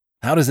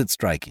 how does it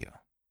strike you?"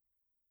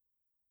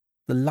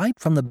 The light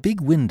from the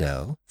big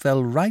window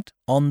fell right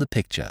on the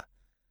picture.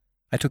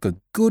 I took a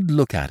good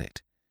look at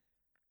it.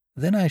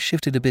 Then I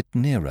shifted a bit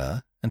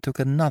nearer and took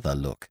another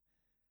look.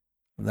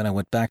 Then I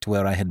went back to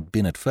where I had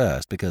been at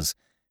first, because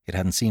it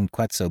hadn't seemed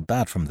quite so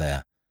bad from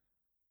there.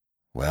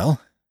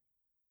 "Well?"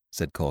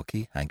 said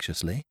Corky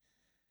anxiously.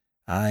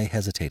 I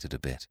hesitated a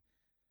bit.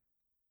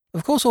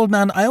 "Of course, old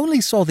man, I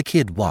only saw the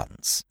kid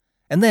once,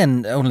 and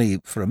then only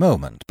for a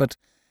moment, but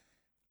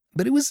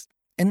it was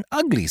an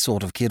ugly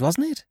sort of kid,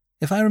 wasn't it,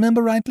 if I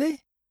remember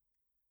rightly?"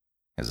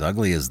 "As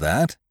ugly as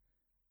that?"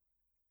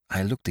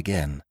 I looked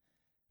again,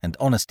 and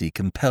honesty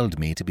compelled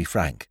me to be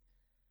frank.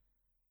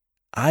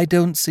 "I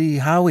don't see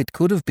how it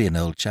could have been,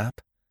 old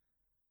chap."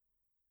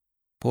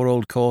 Poor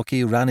old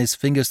Corky ran his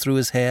fingers through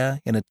his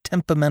hair in a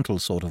temperamental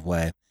sort of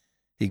way.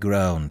 He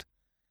groaned.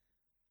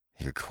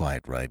 "You're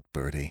quite right,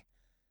 Bertie.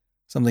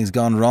 Something's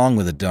gone wrong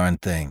with the darn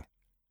thing.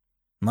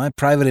 My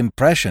private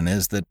impression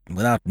is that,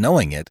 without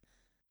knowing it,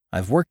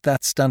 I've worked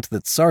that stunt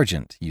that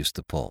Sargent used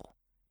to pull,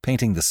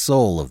 painting the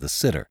soul of the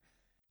sitter.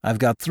 I've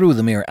got through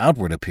the mere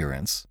outward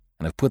appearance,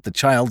 and have put the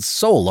child's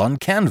soul on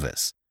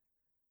canvas."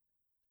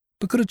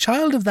 But could a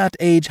child of that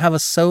age have a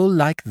soul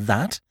like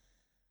that?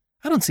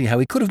 I don't see how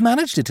he could have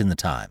managed it in the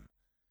time.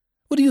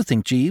 What do you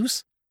think,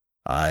 Jeeves?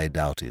 I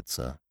doubt it,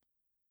 sir.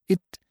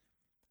 It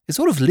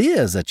sort of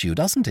leers at you,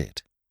 doesn't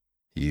it?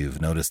 You've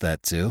noticed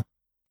that too?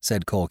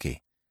 Said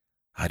Corky.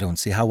 I don't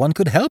see how one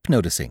could help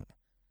noticing.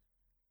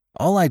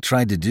 All I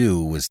tried to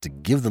do was to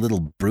give the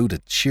little brute a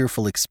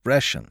cheerful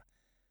expression.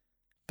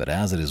 But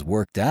as it has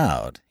worked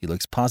out, he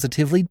looks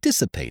positively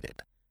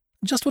dissipated.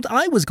 Just what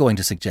I was going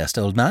to suggest,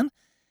 old man.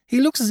 He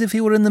looks as if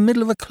he were in the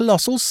middle of a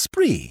colossal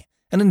spree,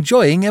 and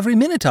enjoying every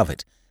minute of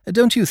it.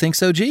 Don't you think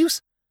so,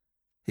 Jeeves?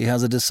 He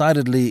has a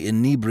decidedly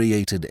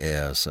inebriated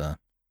air, sir.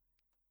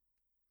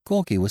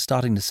 Corky was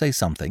starting to say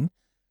something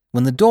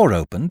when the door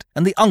opened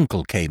and the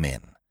uncle came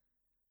in.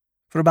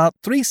 For about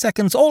 3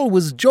 seconds all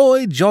was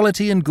joy,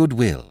 jollity, and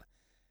goodwill.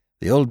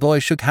 The old boy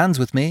shook hands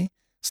with me,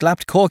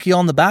 slapped Corky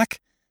on the back,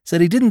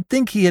 said he didn't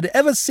think he had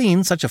ever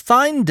seen such a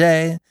fine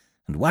day,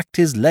 and whacked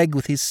his leg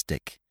with his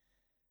stick.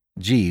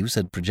 Jeeves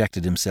had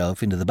projected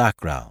himself into the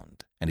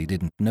background, and he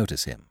didn't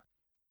notice him.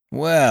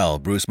 Well,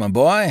 Bruce, my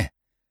boy,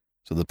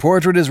 so the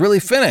portrait is really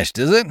finished,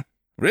 is it?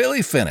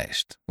 Really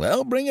finished?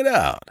 Well, bring it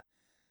out.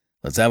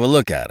 Let's have a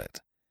look at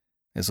it.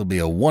 This will be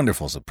a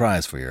wonderful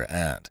surprise for your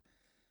aunt.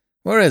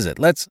 Where is it?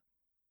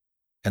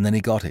 And then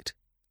he got it,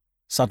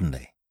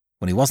 suddenly,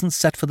 when he wasn't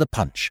set for the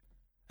punch,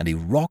 and he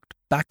rocked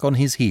back on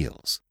his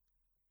heels.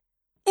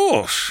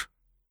 "Oosh!"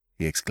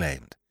 he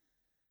exclaimed.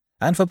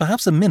 And for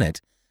perhaps a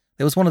minute,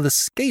 there was one of the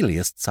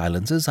scaliest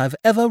silences I've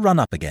ever run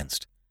up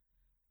against.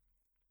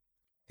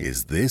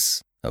 "Is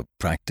this a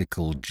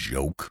practical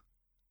joke?"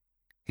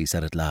 he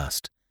said at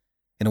last,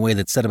 in a way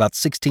that set about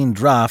 16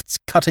 drafts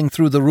cutting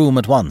through the room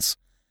at once.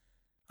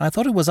 I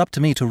thought it was up to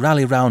me to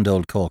rally round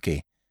old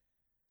Corky.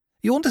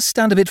 You want to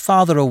stand a bit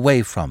farther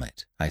away from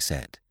it, I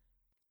said.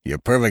 "You're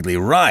perfectly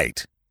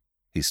right,"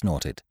 he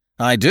snorted.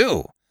 "I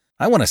do.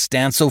 I want to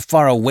stand so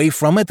far away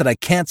from it that I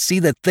can't see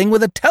the thing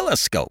with a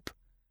telescope."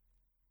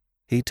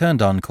 He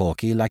turned on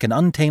Corky like an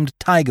untamed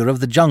tiger of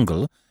the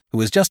jungle who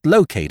has just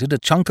located a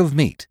chunk of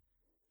meat.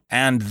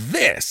 "And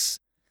this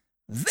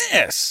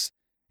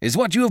is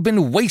what you have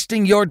been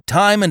wasting your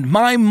time and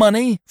my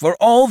money for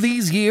all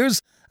these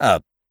years?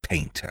 A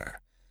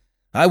painter.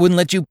 I wouldn't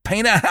let you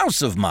paint a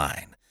house of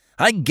mine.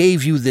 I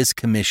gave you this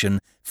commission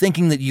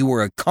thinking that you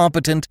were a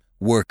competent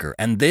worker,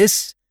 and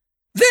this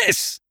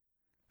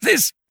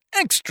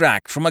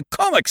extract from a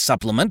comic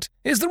supplement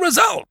is the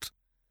result."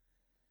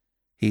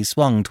 He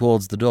swung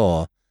towards the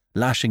door,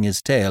 lashing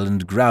his tail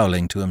and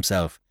growling to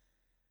himself.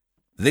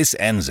 "This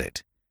ends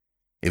it.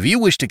 If you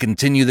wish to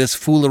continue this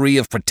foolery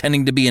of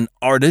pretending to be an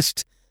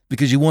artist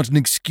because you want an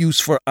excuse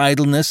for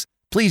idleness,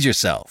 please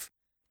yourself.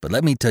 But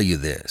let me tell you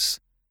this.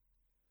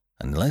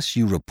 Unless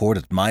you report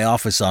at my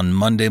office on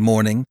Monday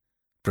morning,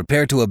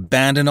 prepare to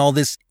abandon all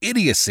this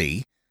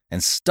idiocy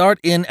and start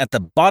in at the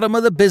bottom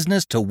of the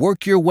business to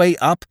work your way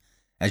up,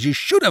 as you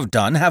should have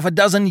done half a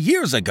dozen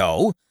years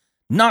ago.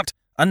 Not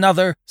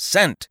another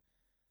cent.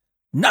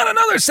 Not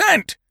another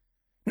cent!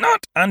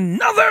 Not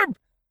another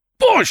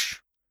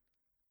bush!"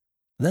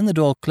 Then the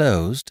door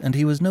closed, and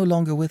he was no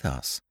longer with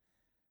us,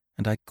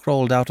 and I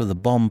crawled out of the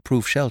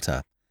bomb-proof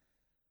shelter.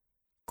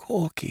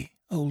 "Corky,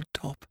 old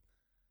top,"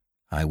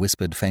 I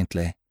whispered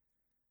faintly.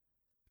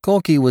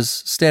 Corky was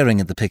staring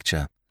at the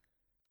picture.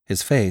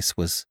 His face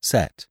was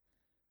set.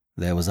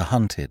 There was a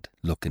hunted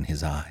look in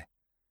his eye.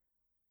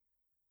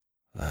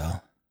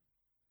 "Well,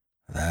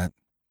 that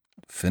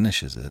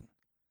finishes it,"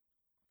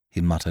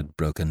 he muttered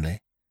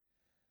brokenly.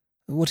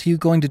 "What are you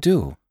going to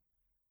do?"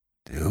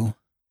 "Do?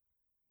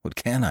 What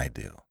can I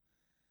do?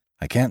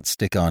 I can't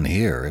stick on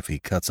here if he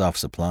cuts off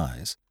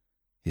supplies.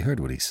 You heard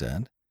what he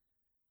said.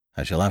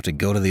 I shall have to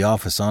go to the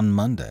office on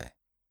Monday."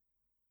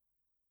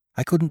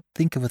 I couldn't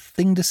think of a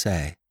thing to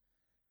say.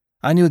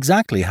 I knew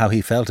exactly how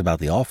he felt about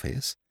the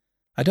office.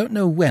 I don't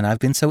know when I've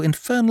been so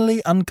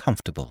infernally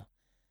uncomfortable.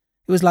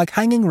 It was like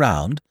hanging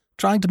round,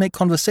 trying to make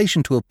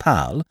conversation to a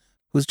pal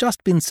who's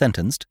just been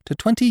sentenced to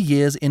 20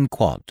 years in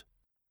quad.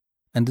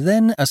 And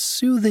then a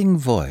soothing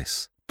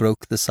voice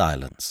broke the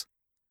silence.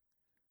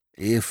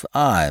 "If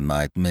I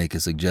might make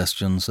a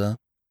suggestion, sir?"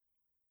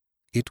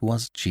 It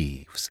was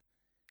Jeeves.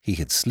 He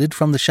had slid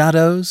from the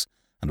shadows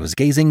and was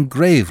gazing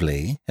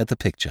gravely at the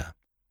picture.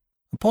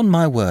 Upon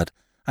my word,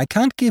 I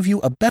can't give you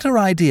a better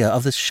idea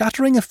of the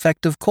shattering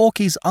effect of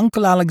Corky's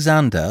Uncle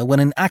Alexander when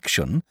in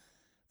action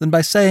than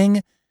by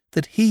saying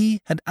that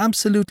he had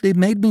absolutely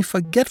made me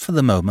forget for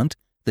the moment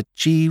that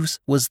Jeeves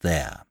was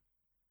there.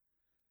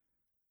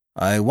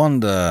 "I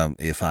wonder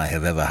if I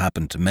have ever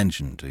happened to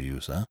mention to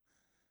you, sir,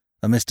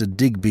 a Mr.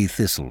 Digby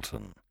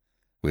Thistleton,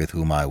 with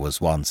whom I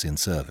was once in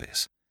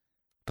service.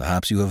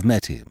 Perhaps you have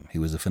met him. He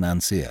was a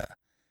financier.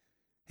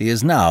 He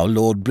is now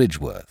Lord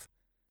Bridgeworth.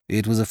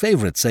 It was a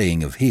favourite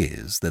saying of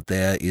his that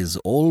there is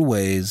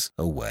always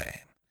a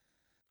way.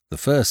 The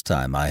first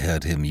time I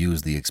heard him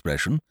use the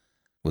expression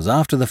was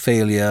after the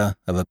failure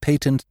of a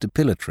patent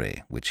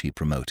depilatory which he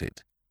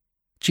promoted."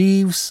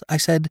 "Jeeves," I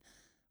said,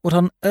 "what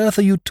on earth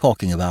are you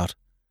talking about?"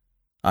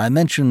 "I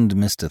mentioned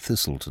Mr.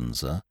 Thistleton,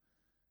 sir,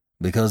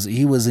 because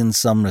he was in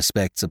some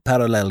respects a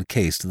parallel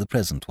case to the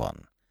present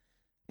one.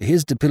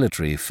 His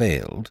depilatory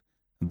failed,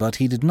 but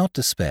he did not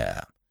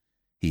despair.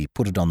 He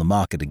put it on the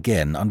market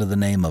again under the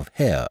name of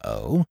Hair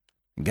O,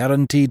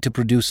 guaranteed to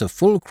produce a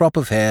full crop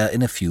of hair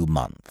in a few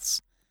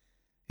months.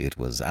 It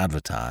was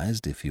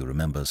advertised, if you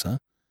remember, sir,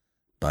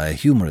 by a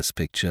humorous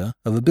picture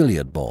of a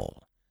billiard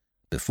ball,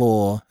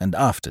 before and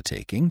after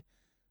taking,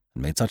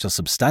 and made such a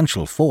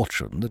substantial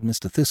fortune that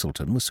Mr.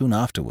 Thistleton was soon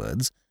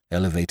afterwards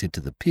elevated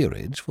to the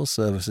peerage for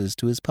services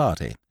to his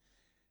party.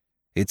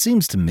 It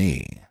seems to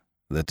me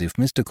that if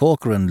Mr.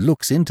 Corcoran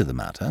looks into the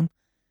matter,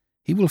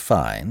 he will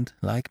find,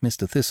 like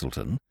Mr.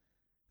 Thistleton,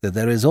 that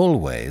there is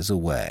always a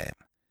way.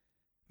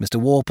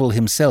 Mr. Worple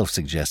himself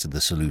suggested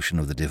the solution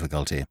of the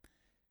difficulty.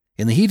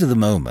 In the heat of the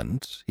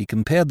moment, he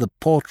compared the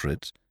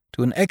portrait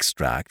to an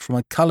extract from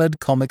a coloured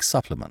comic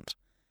supplement.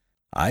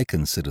 I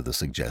consider the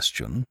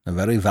suggestion a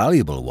very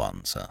valuable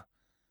one, sir.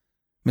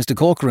 Mr.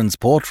 Corcoran's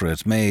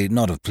portrait may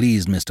not have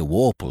pleased Mr.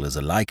 Worple as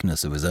a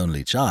likeness of his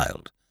only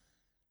child,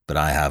 but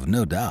I have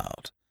no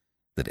doubt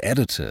that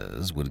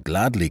editors would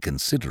gladly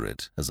consider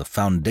it as a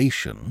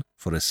foundation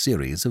for a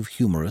series of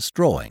humorous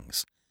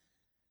drawings.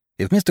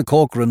 If Mr.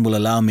 Corcoran will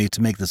allow me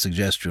to make the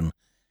suggestion,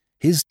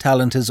 his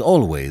talent has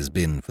always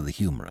been for the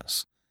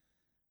humorous.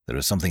 There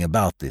is something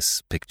about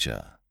this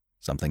picture,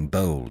 something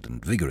bold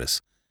and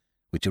vigorous,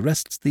 which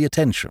arrests the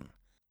attention.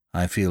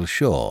 I feel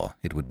sure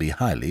it would be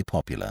highly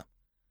popular.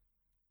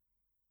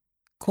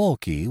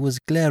 Corky was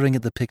glaring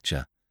at the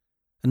picture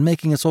and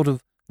making a sort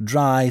of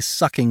dry,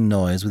 sucking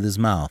noise with his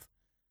mouth.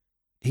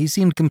 He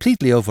seemed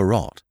completely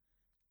overwrought.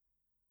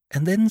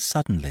 And then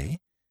suddenly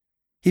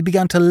he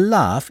began to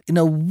laugh in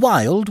a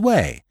wild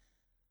way.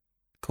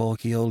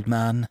 "Corky, old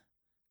man,"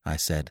 I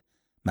said,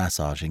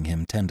 massaging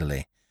him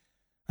tenderly.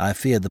 I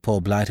feared the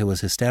poor blighter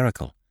was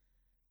hysterical.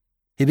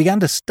 He began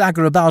to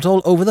stagger about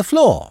all over the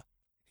floor.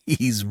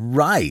 He's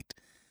right.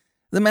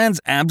 The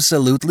man's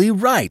absolutely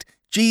right.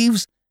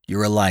 Jeeves,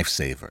 you're a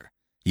lifesaver.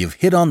 You've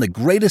hit on the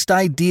greatest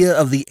idea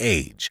of the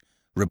age.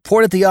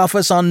 Report at the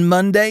office on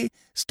Monday.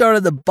 Start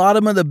at the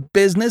bottom of the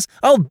business.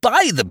 I'll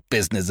buy the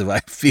business if I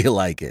feel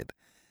like it.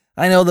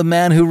 I know the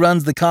man who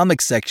runs the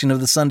comics section of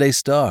the Sunday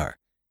Star.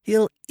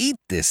 He'll eat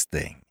this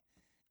thing.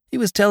 He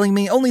was telling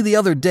me only the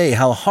other day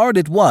how hard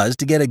it was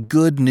to get a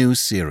good new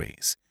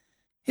series.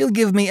 He'll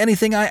give me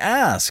anything I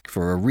ask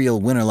for a real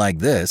winner like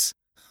this.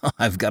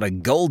 I've got a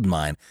gold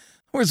mine.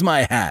 Where's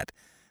my hat?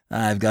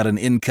 I've got an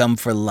income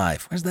for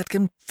life. Where's that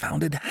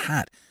confounded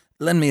hat?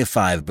 Lend me a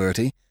 $5,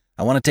 Bertie.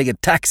 I want to take a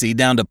taxi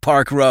down to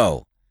Park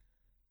Row.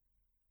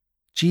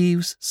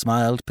 Jeeves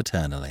smiled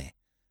paternally.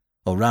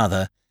 Or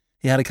rather,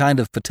 he had a kind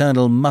of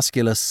paternal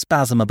muscular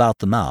spasm about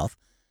the mouth,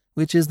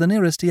 which is the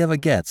nearest he ever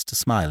gets to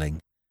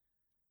smiling.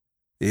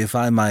 If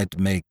I might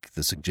make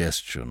the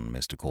suggestion,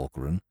 Mr.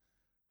 Corcoran,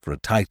 for a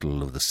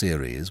title of the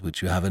series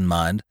which you have in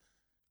mind,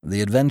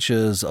 The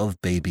Adventures of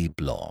Baby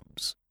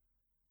Blobs.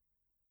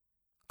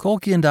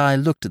 Corky and I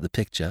looked at the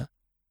picture,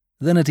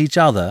 then at each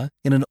other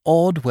in an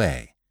awed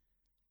way.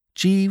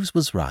 Jeeves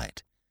was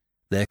right.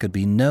 There could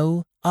be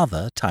no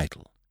other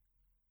title.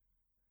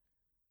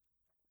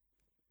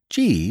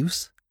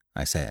 "Jeeves,"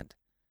 I said.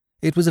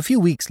 It was a few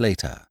weeks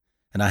later,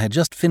 and I had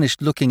just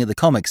finished looking at the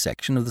comics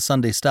section of the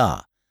Sunday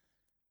Star.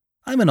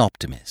 I'm an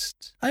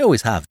optimist. I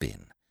always have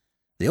been.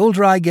 The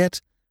older I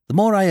get, the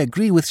more I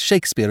agree with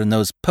Shakespeare and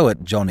those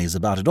poet Johnnies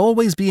about it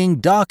always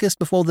being darkest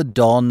before the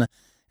dawn,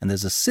 and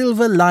there's a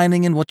silver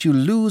lining in what you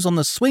lose on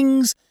the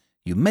swings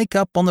you make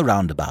up on the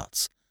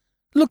roundabouts.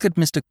 Look at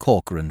Mr.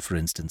 Corcoran, for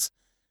instance.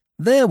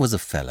 There was a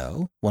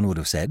fellow, one would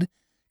have said,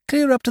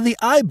 clear up to the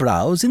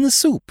eyebrows in the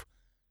soup.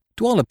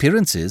 To all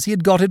appearances he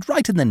had got it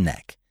right in the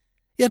neck.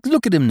 Yet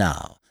look at him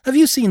now. Have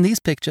you seen these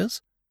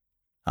pictures?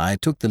 I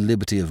took the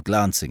liberty of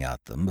glancing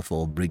at them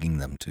before bringing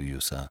them to you,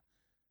 sir.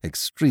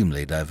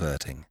 Extremely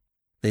diverting.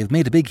 They've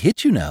made a big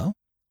hit, you know.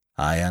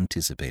 I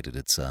anticipated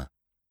it, sir.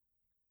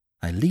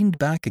 I leaned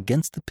back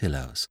against the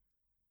pillows.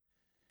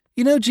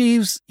 You know,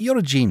 Jeeves, you're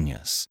a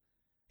genius.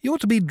 You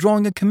ought to be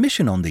drawing a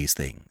commission on these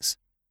things.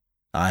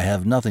 I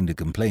have nothing to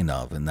complain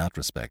of in that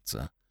respect,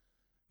 sir.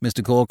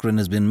 Mr. Corcoran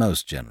has been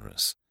most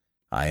generous.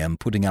 I am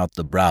putting out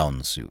the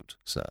brown suit,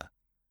 sir.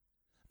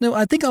 No,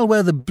 I think I'll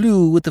wear the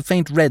blue with the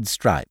faint red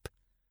stripe.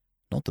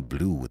 Not the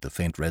blue with the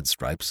faint red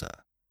stripe, sir.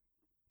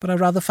 But I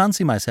rather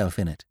fancy myself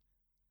in it.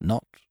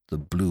 Not the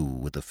blue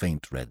with the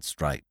faint red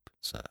stripe,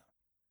 sir.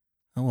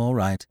 Oh, all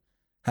right.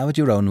 Have it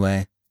your own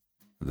way.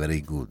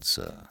 Very good,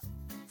 sir.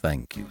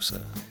 Thank you,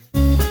 sir.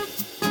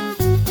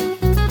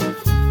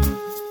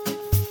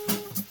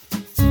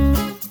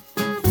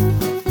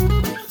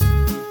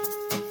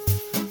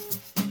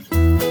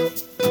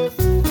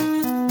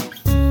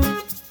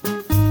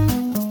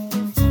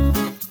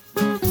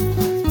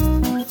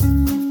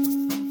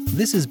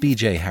 This is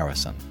B.J.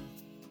 Harrison.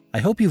 I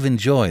hope you've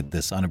enjoyed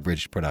this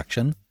unabridged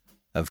production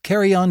of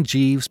Carry On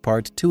Jeeves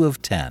Part 2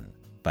 of 10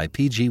 by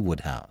P.G.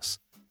 Wodehouse.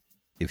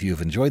 If you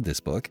have enjoyed this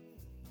book,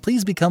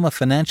 please become a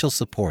financial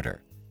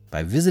supporter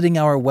by visiting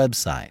our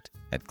website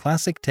at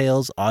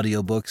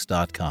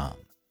classictalesaudiobooks.com.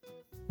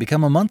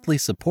 Become a monthly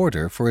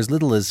supporter for as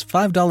little as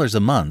 $5 a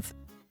month,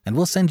 and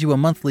we'll send you a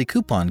monthly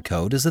coupon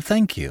code as a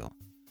thank you.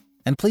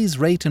 And please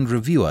rate and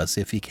review us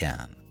if you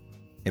can.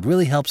 It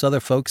really helps other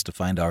folks to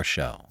find our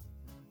show.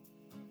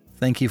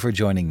 Thank you for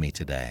joining me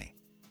today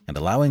and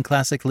allowing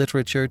classic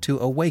literature to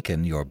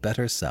awaken your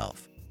better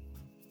self.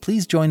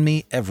 Please join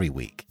me every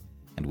week,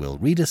 and we'll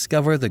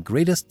rediscover the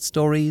greatest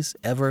stories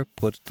ever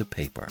put to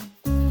paper.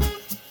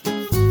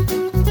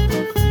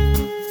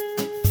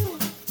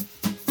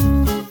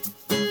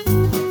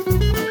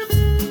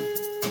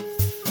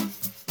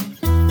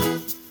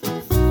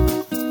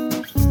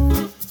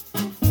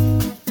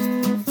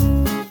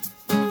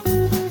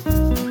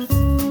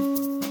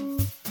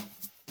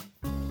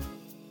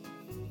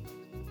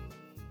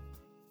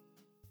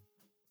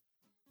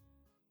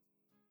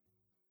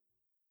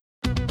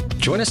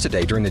 Join us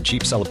today during the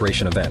Jeep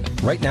Celebration event.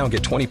 Right now,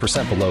 get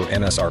 20% below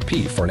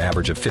MSRP for an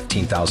average of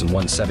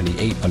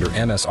 $15,178 under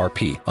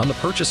MSRP on the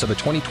purchase of a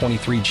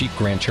 2023 Jeep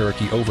Grand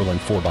Cherokee Overland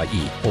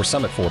 4xE or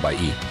Summit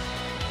 4xE.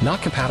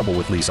 Not compatible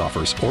with lease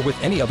offers or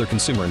with any other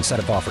consumer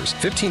incentive offers.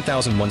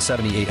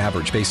 $15,178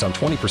 average based on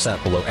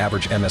 20% below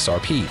average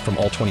MSRP from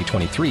all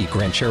 2023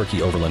 Grand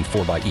Cherokee Overland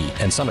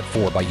 4xE and Summit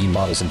 4xE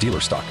models in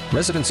dealer stock.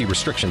 Residency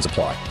restrictions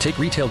apply. Take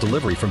retail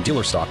delivery from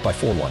dealer stock by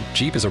 4/1.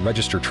 Jeep is a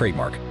registered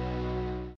trademark.